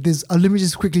me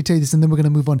just quickly tell you this and then we're going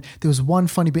to move on. There was one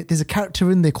funny bit. There's a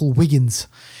character in there called Wiggins.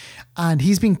 And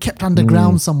he's been kept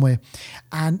underground somewhere.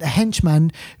 And a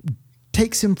henchman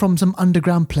takes him from some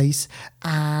underground place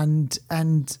and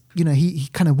he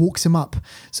kind of walks him up.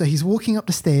 So he's walking up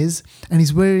the stairs and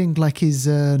he's wearing like his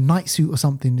night suit or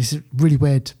something. This is really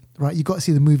weird, right? You got to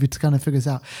see the movie to kind of figure this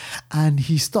out. And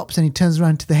he stops and he turns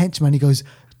around to the henchman. He goes,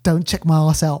 "Don't check my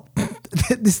ass out."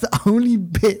 This is the only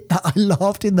bit that I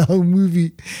laughed in the whole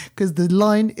movie because the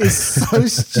line is so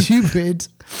stupid.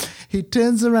 He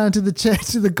turns around to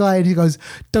the guy and he goes,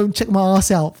 "Don't check my ass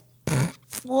out."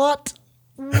 What?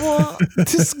 what?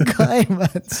 This guy,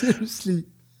 man, seriously.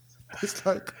 It's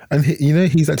like, and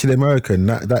he's actually American.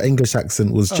 That English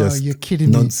accent was just you're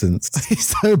kidding nonsense. me.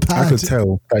 He's so bad. I could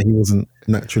tell that he wasn't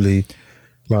naturally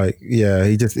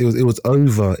it was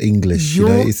over English.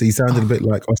 He sounded a bit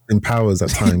like Austin Powers at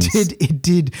times. It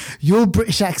did. Your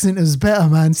British accent was better,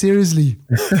 man. Seriously.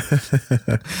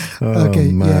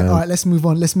 Okay, man. yeah. All right, let's move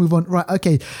on. Right,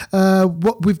 okay.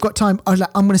 What we've got time. I'm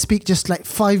going to speak just like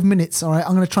 5 minutes. All right,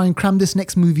 I'm going to try and cram this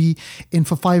next movie in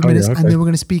for 5 minutes, yeah, okay. and then we're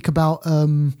going to speak about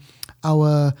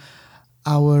our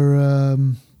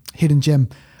hidden gem.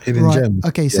 Hidden gem.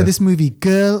 Okay, so this movie,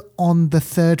 Girl on the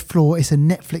Third Floor, is a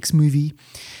Netflix movie.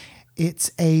 It's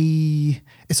a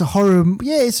horror.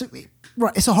 Yeah,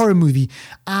 it's a horror movie,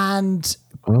 and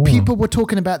people were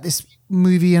talking about this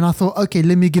movie, and I thought, okay,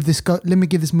 let me give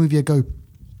this movie a go.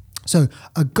 So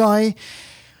a guy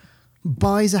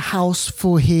buys a house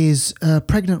for his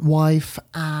pregnant wife,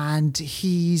 and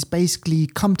he's basically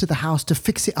come to the house to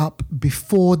fix it up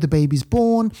before the baby's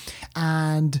born,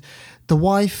 and the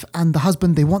wife and the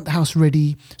husband, they want the house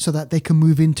ready so that they can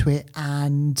move into it,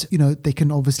 and they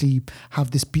can obviously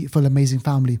have this beautiful, amazing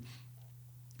family.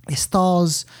 It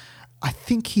stars, I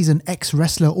think he's an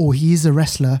ex-wrestler, or he is a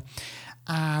wrestler,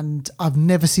 and I've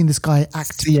never seen this guy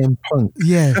act. CM Punk.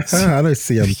 Yeah. I know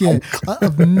CM Punk. Yeah,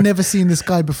 I've never seen this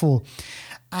guy before.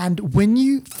 And when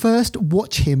you first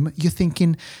watch him, you're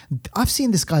thinking, I've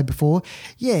seen this guy before.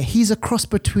 Yeah, he's a cross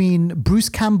between Bruce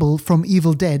Campbell from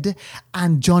Evil Dead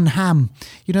and John Hamm.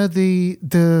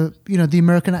 The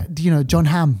American, John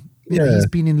Hamm. Yeah. He's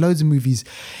been in loads of movies,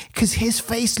 because his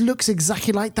face looks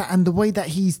exactly like that, and the way that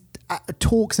he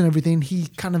talks and everything, he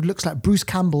kind of looks like Bruce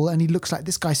Campbell, and he looks like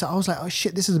this guy. So I was like, oh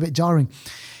shit, this is a bit jarring.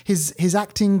 His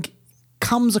acting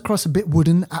comes across a bit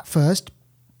wooden at first,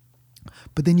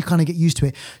 but then you kind of get used to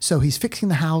it. So he's fixing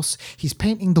the house, he's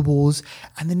painting the walls,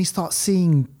 and then he starts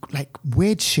seeing like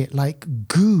weird shit, like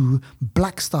goo,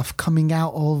 black stuff coming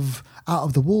out of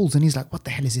the walls, and he's like, what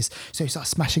the hell is this? So he starts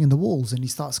smashing in the walls, and he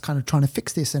starts kind of trying to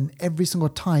fix this, and every single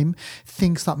time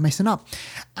things start messing up.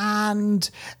 And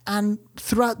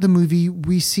throughout the movie,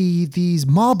 we see these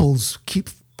marbles keep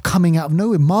coming out of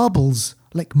nowhere. Marbles,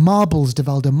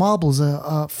 Devaldo. Marbles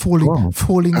are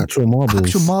falling. Actual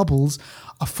marbles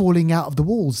are falling out of the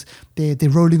walls. They're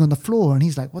rolling on the floor, and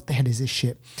he's like, what the hell is this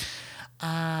shit?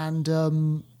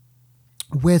 And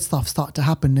weird stuff start to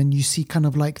happen, and you see kind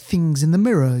of like things in the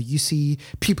mirror. You see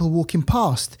people walking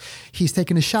past. He's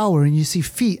taking a shower, and you see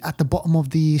feet at the bottom of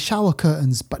the shower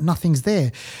curtains, but nothing's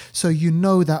there. So you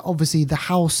know that obviously the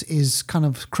house is kind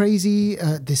of crazy.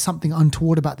 There's something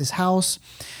untoward about this house.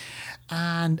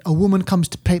 And a woman comes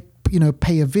to pay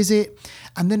a visit,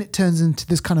 and then it turns into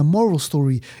this kind of moral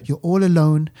story. You're all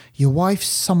alone, your wife's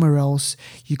somewhere else,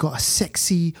 you got a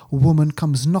sexy woman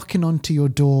comes knocking onto your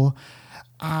door,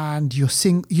 and you're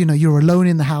alone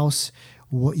in the house.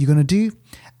 What you're gonna do?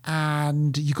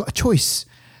 And you got a choice,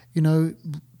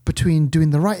 between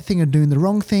doing the right thing and doing the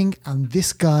wrong thing. And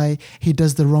this guy, he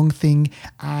does the wrong thing,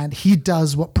 and he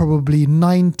does what probably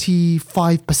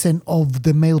 95% of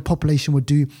the male population would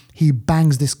do. He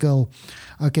bangs this girl,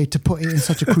 okay, to put it in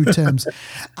such a crude terms.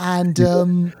 And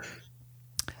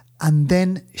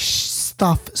then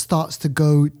stuff starts to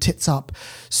go tits up.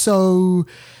 So,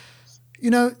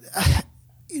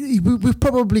 we've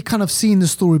probably kind of seen the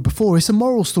story before. It's a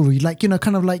moral story,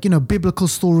 biblical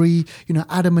story,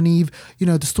 Adam and Eve,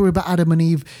 the story about Adam and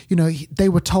Eve, they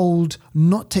were told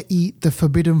not to eat the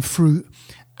forbidden fruit,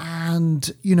 and,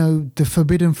 the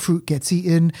forbidden fruit gets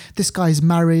eaten. This guy's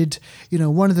married.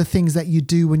 One of the things that you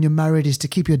do when you're married is to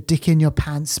keep your dick in your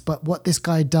pants. But what this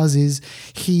guy does is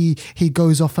he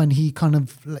goes off and he kind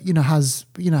of, has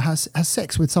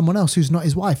sex with someone else who's not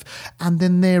his wife. And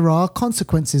then there are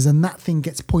consequences, and that thing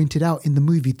gets pointed out in the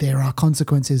movie. There are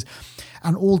consequences.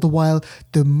 And all the while,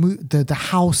 the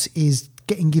house is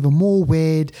getting even more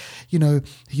weird.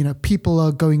 People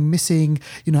are going missing,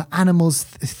 animals,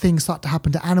 things start to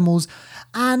happen to animals.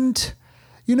 And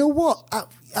you know what?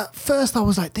 At first I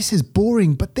was like, this is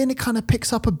boring, but then it kind of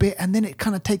picks up a bit, and then it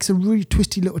kind of takes a really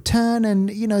twisty little turn, and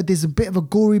there's a bit of a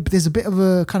gory, but there's a bit of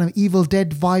a kind of Evil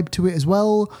Dead vibe to it as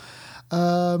well.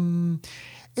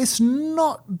 It's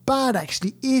not bad,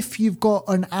 actually, if you've got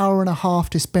an hour and a half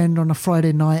to spend on a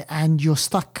Friday night and you're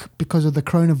stuck because of the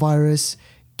coronavirus.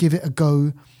 Give it a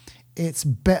go. It's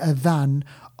better than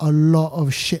a lot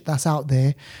of shit that's out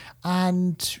there.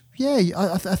 And yeah,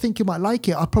 I think you might like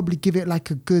it. I'd probably give it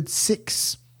like a good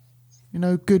 6.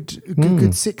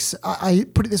 Good 6. I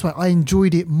put it this way. I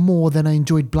enjoyed it more than I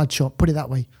enjoyed Bloodshot. Put it that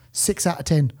way. 6 out of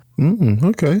 10.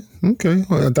 Okay.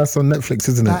 Well, that's on Netflix,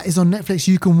 isn't it? That is on Netflix.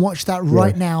 You can watch that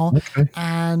right now. Okay.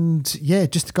 And yeah,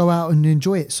 just go out and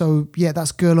enjoy it. So yeah,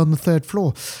 that's Girl on the Third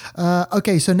Floor.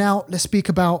 Okay, so now let's speak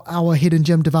about our hidden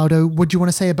gem, Devaldo. What do you want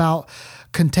to say about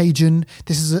Contagion?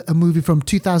 This is a movie from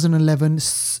 2011,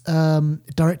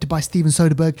 directed by Steven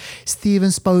Soderbergh.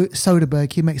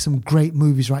 Soderbergh, he makes some great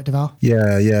movies, right, Deval?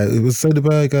 Yeah. It was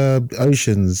Soderbergh,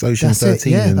 Ocean That's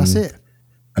 13 it. Yeah, and that's it.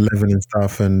 11 and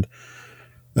stuff, and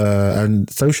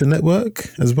Social Network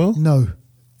as well. No.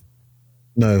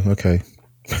 Okay.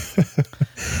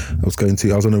 I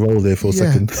was on a roll there for a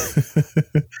second.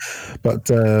 But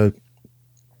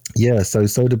yeah, so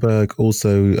Soderbergh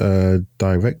also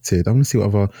directed. I'm gonna see what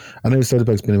other. I know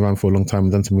Soderbergh's been around for a long time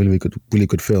and done some really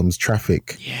good films.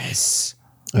 Traffic. Yes.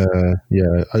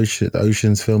 Yeah,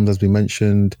 Ocean's filmed as we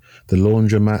mentioned. The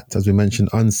Laundromat, as we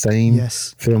mentioned. Unsane.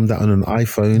 Yes. Filmed that on an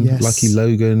iPhone. Yes. Lucky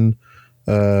Logan.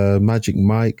 Magic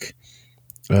Mike.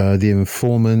 The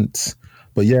Informant.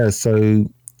 But yeah, so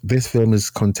this film is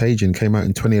Contagion. Came out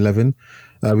in 2011.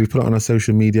 We put it on our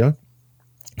social media.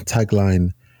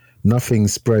 Tagline: Nothing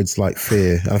spreads like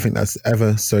fear. I think that's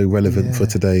ever so relevant for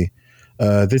today.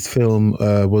 This film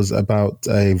was about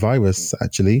a virus,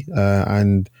 actually,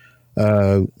 and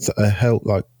so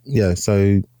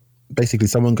basically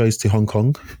someone goes to Hong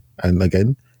Kong, and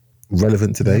again,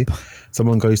 relevant today. Yep.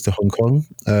 Someone goes to Hong Kong,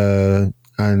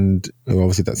 and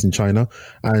obviously that's in China,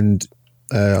 and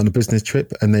on a business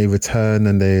trip, and they return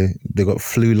and they got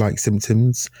flu-like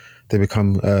symptoms. They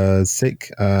become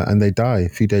sick and they die a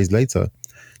few days later.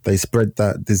 They spread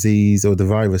that disease or the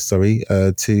virus,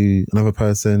 to another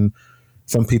person.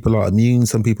 Some people are immune,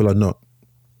 some people are not.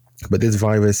 But this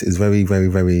virus is very, very,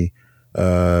 very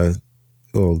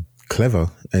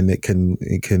clever, and it can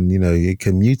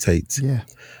mutate. Yeah.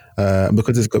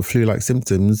 Because it's got flu-like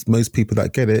symptoms, most people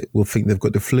that get it will think they've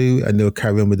got the flu and they'll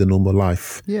carry on with the normal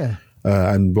life. Yeah.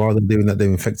 And rather than doing that, they're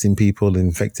infecting people.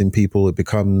 It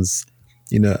becomes,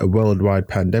 a worldwide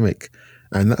pandemic.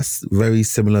 And that's very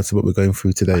similar to what we're going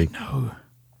through today. I know.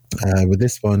 With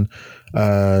this one,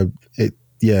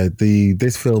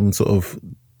 this film sort of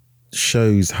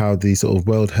shows how the sort of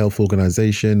World Health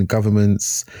Organization,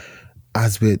 governments,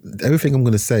 everything I'm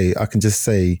going to say, I can just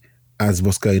say as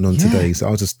what's going on today. So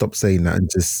I'll just stop saying that and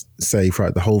just say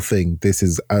throughout the whole thing, this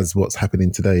is as what's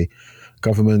happening today.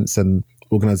 Governments and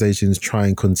organizations try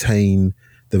and contain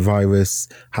the virus,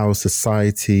 how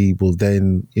society will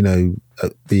then,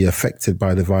 be affected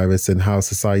by the virus, and how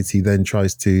society then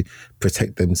tries to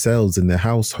protect themselves and their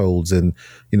households, and,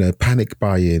 panic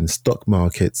buying, stock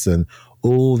markets, and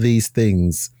all these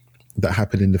things that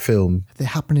happen in the film. They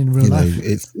happen in real life.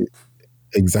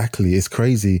 Exactly. It's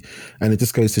crazy. And it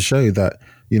just goes to show that,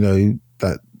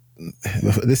 that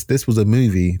this was a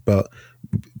movie, but,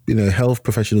 health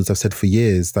professionals have said for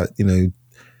years that,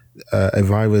 a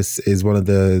virus is one of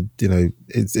the,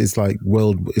 it's like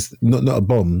it's not a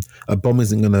bomb. A bomb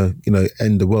isn't going to,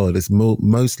 end the world. It's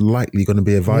most likely going to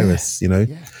be a virus,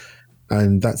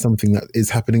 and that's something that is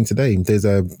happening today. There's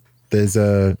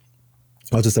a,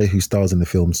 I'll just say who stars in the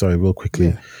film. Sorry, real quickly.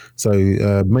 Yeah.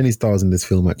 So many stars in this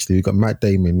film, actually. We've got Matt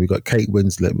Damon, we've got Kate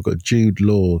Winslet, we've got Jude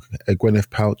Law, Gwyneth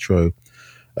Paltrow,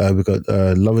 we've got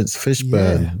Lawrence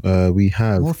Fishburne. We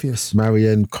have Morpheus.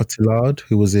 Marianne Cotillard,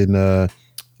 who was in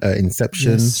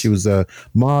Inception. Yes. She was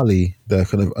Marley, the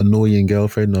kind of annoying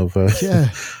girlfriend of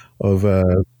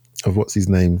what's his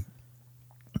name?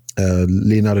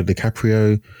 Leonardo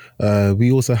DiCaprio.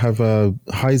 We also have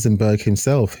Heisenberg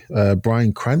himself.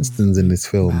 Bryan Cranston's in this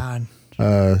film.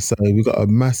 So we've got a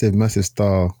massive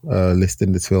star list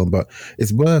in this film. But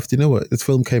it's worth, this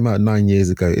film came out 9 years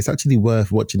ago. It's actually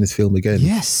worth watching this film again.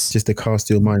 Yes. Just to cast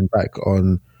your mind back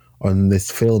on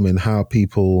this film and how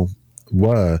people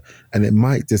were, and it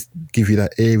might just give you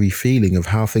that eerie feeling of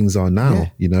how things are now,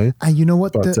 And you know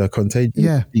what? But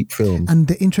Contagion, deep film. And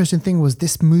the interesting thing was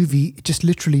this movie just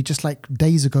like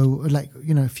days ago,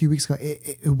 a few weeks ago,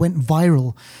 it went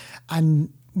viral.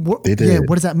 And what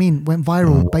does that mean? Went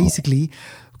viral basically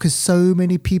because so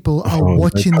many people are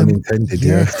watching them.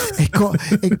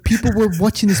 People were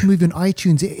watching this movie on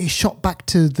iTunes. It shot back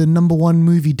to the #1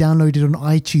 movie downloaded on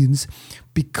iTunes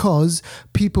because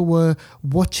people were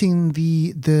watching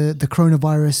the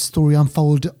coronavirus story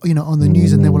unfold, on the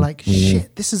news, and they were like,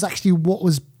 "Shit, this is actually what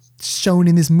was shown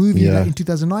in this movie in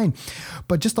 2009."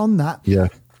 But just on that,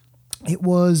 it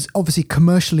was obviously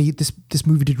commercially this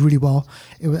movie did really well.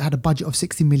 It had a budget of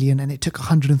 60 million and it took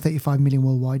 135 million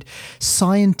worldwide.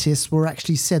 Scientists were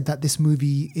actually said that this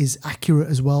movie is accurate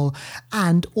as well,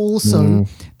 and also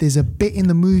there's a bit in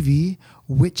the movie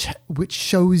which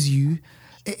shows you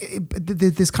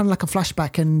there's kind of like a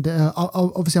flashback, and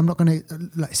obviously I'm not going to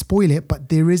like spoil it, but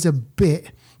there's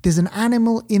an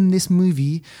animal in this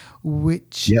movie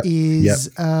which is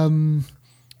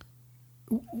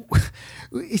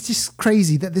it's just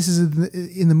crazy that this is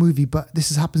in the movie, but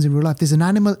this happens in real life. There's an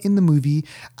animal in the movie,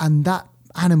 and that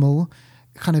animal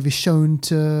kind of is shown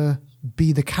to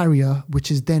be the carrier, which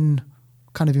is then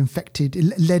kind of infected.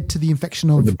 It led to the infection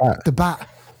of the bat.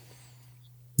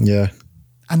 Yeah.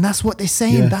 And that's what they're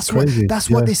saying. Yeah, that's crazy.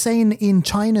 What they're saying in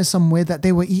China somewhere, that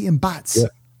they were eating bats.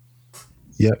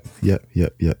 Yep.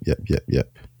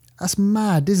 That's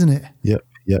mad, isn't it? Yep.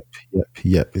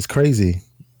 It's crazy.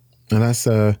 And that's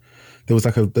there was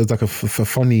like a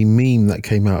funny meme that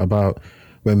came out about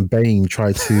when Bane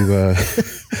tried to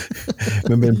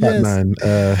remember in Batman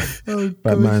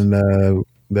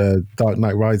the Dark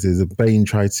Knight Rises, Bane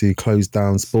tried to close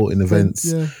down sporting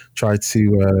events, tried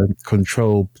to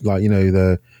control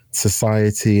the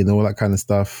society and all that kind of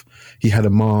stuff. He had a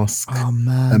mask. Oh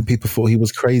man! And people thought he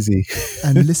was crazy.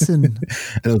 And listen, and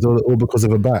it was all because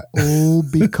of a bat. All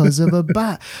because of a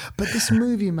bat. But this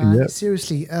movie, man,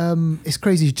 seriously, it's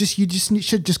crazy. You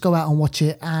should just go out and watch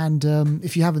it. And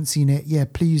if you haven't seen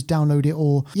it, please download it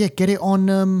or get it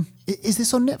on. Is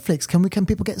this on Netflix? Can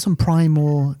people get some Prime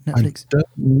or Netflix? I don't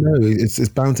know. It's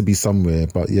bound to be somewhere,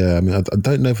 but I mean, I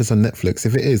don't know if it's on Netflix.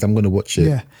 If it is, I'm going to watch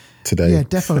it today. Yeah,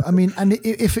 definitely. I mean, and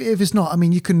if it's not, I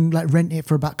mean, you can like rent it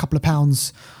for about a couple of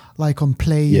pounds, like on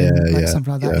Play and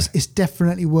something like that. Yeah. It's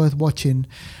definitely worth watching.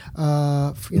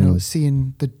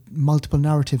 Seeing the multiple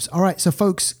narratives. All right, so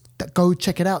folks, go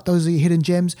check it out. Those are your hidden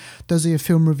gems. Those are your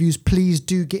film reviews. Please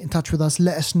do get in touch with us.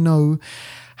 Let us know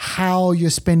how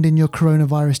you're spending your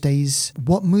coronavirus days.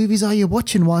 What movies are you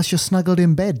watching whilst you're snuggled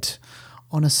in bed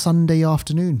on a Sunday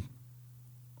afternoon?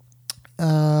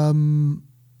 Deval,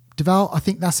 I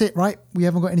think that's it, right? We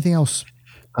haven't got anything else.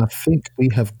 I think we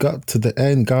have got to the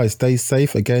end, guys. Stay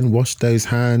safe. Again, wash those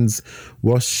hands.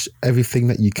 Wash everything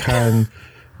that you can.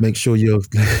 Make sure you're.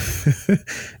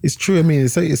 It's true. I mean,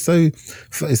 it's so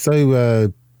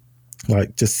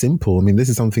like just simple. I mean, this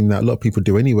is something that a lot of people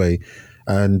do anyway,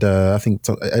 and I think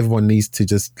everyone needs to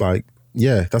just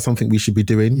that's something we should be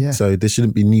doing. Yeah. So there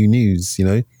shouldn't be new news,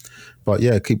 But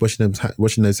keep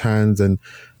washing those hands and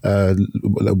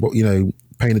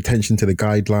paying attention to the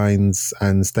guidelines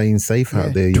and staying safe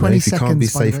out there. If you can't be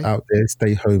safe out there,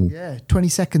 stay home. Yeah, 20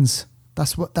 seconds.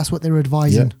 That's what they're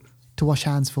advising to wash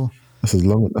hands for. That's as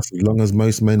long as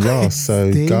most men last.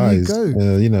 So there guys, you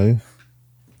go.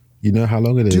 You know how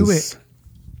long it is. Do it.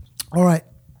 All right,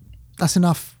 that's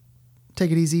enough. Take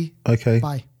it easy. Okay.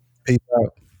 Bye. Peace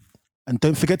out. And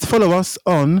don't forget to follow us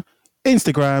on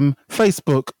Instagram,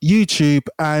 Facebook, YouTube,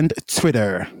 and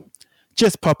Twitter.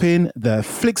 Just pop in the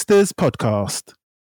Flicksters Podcast.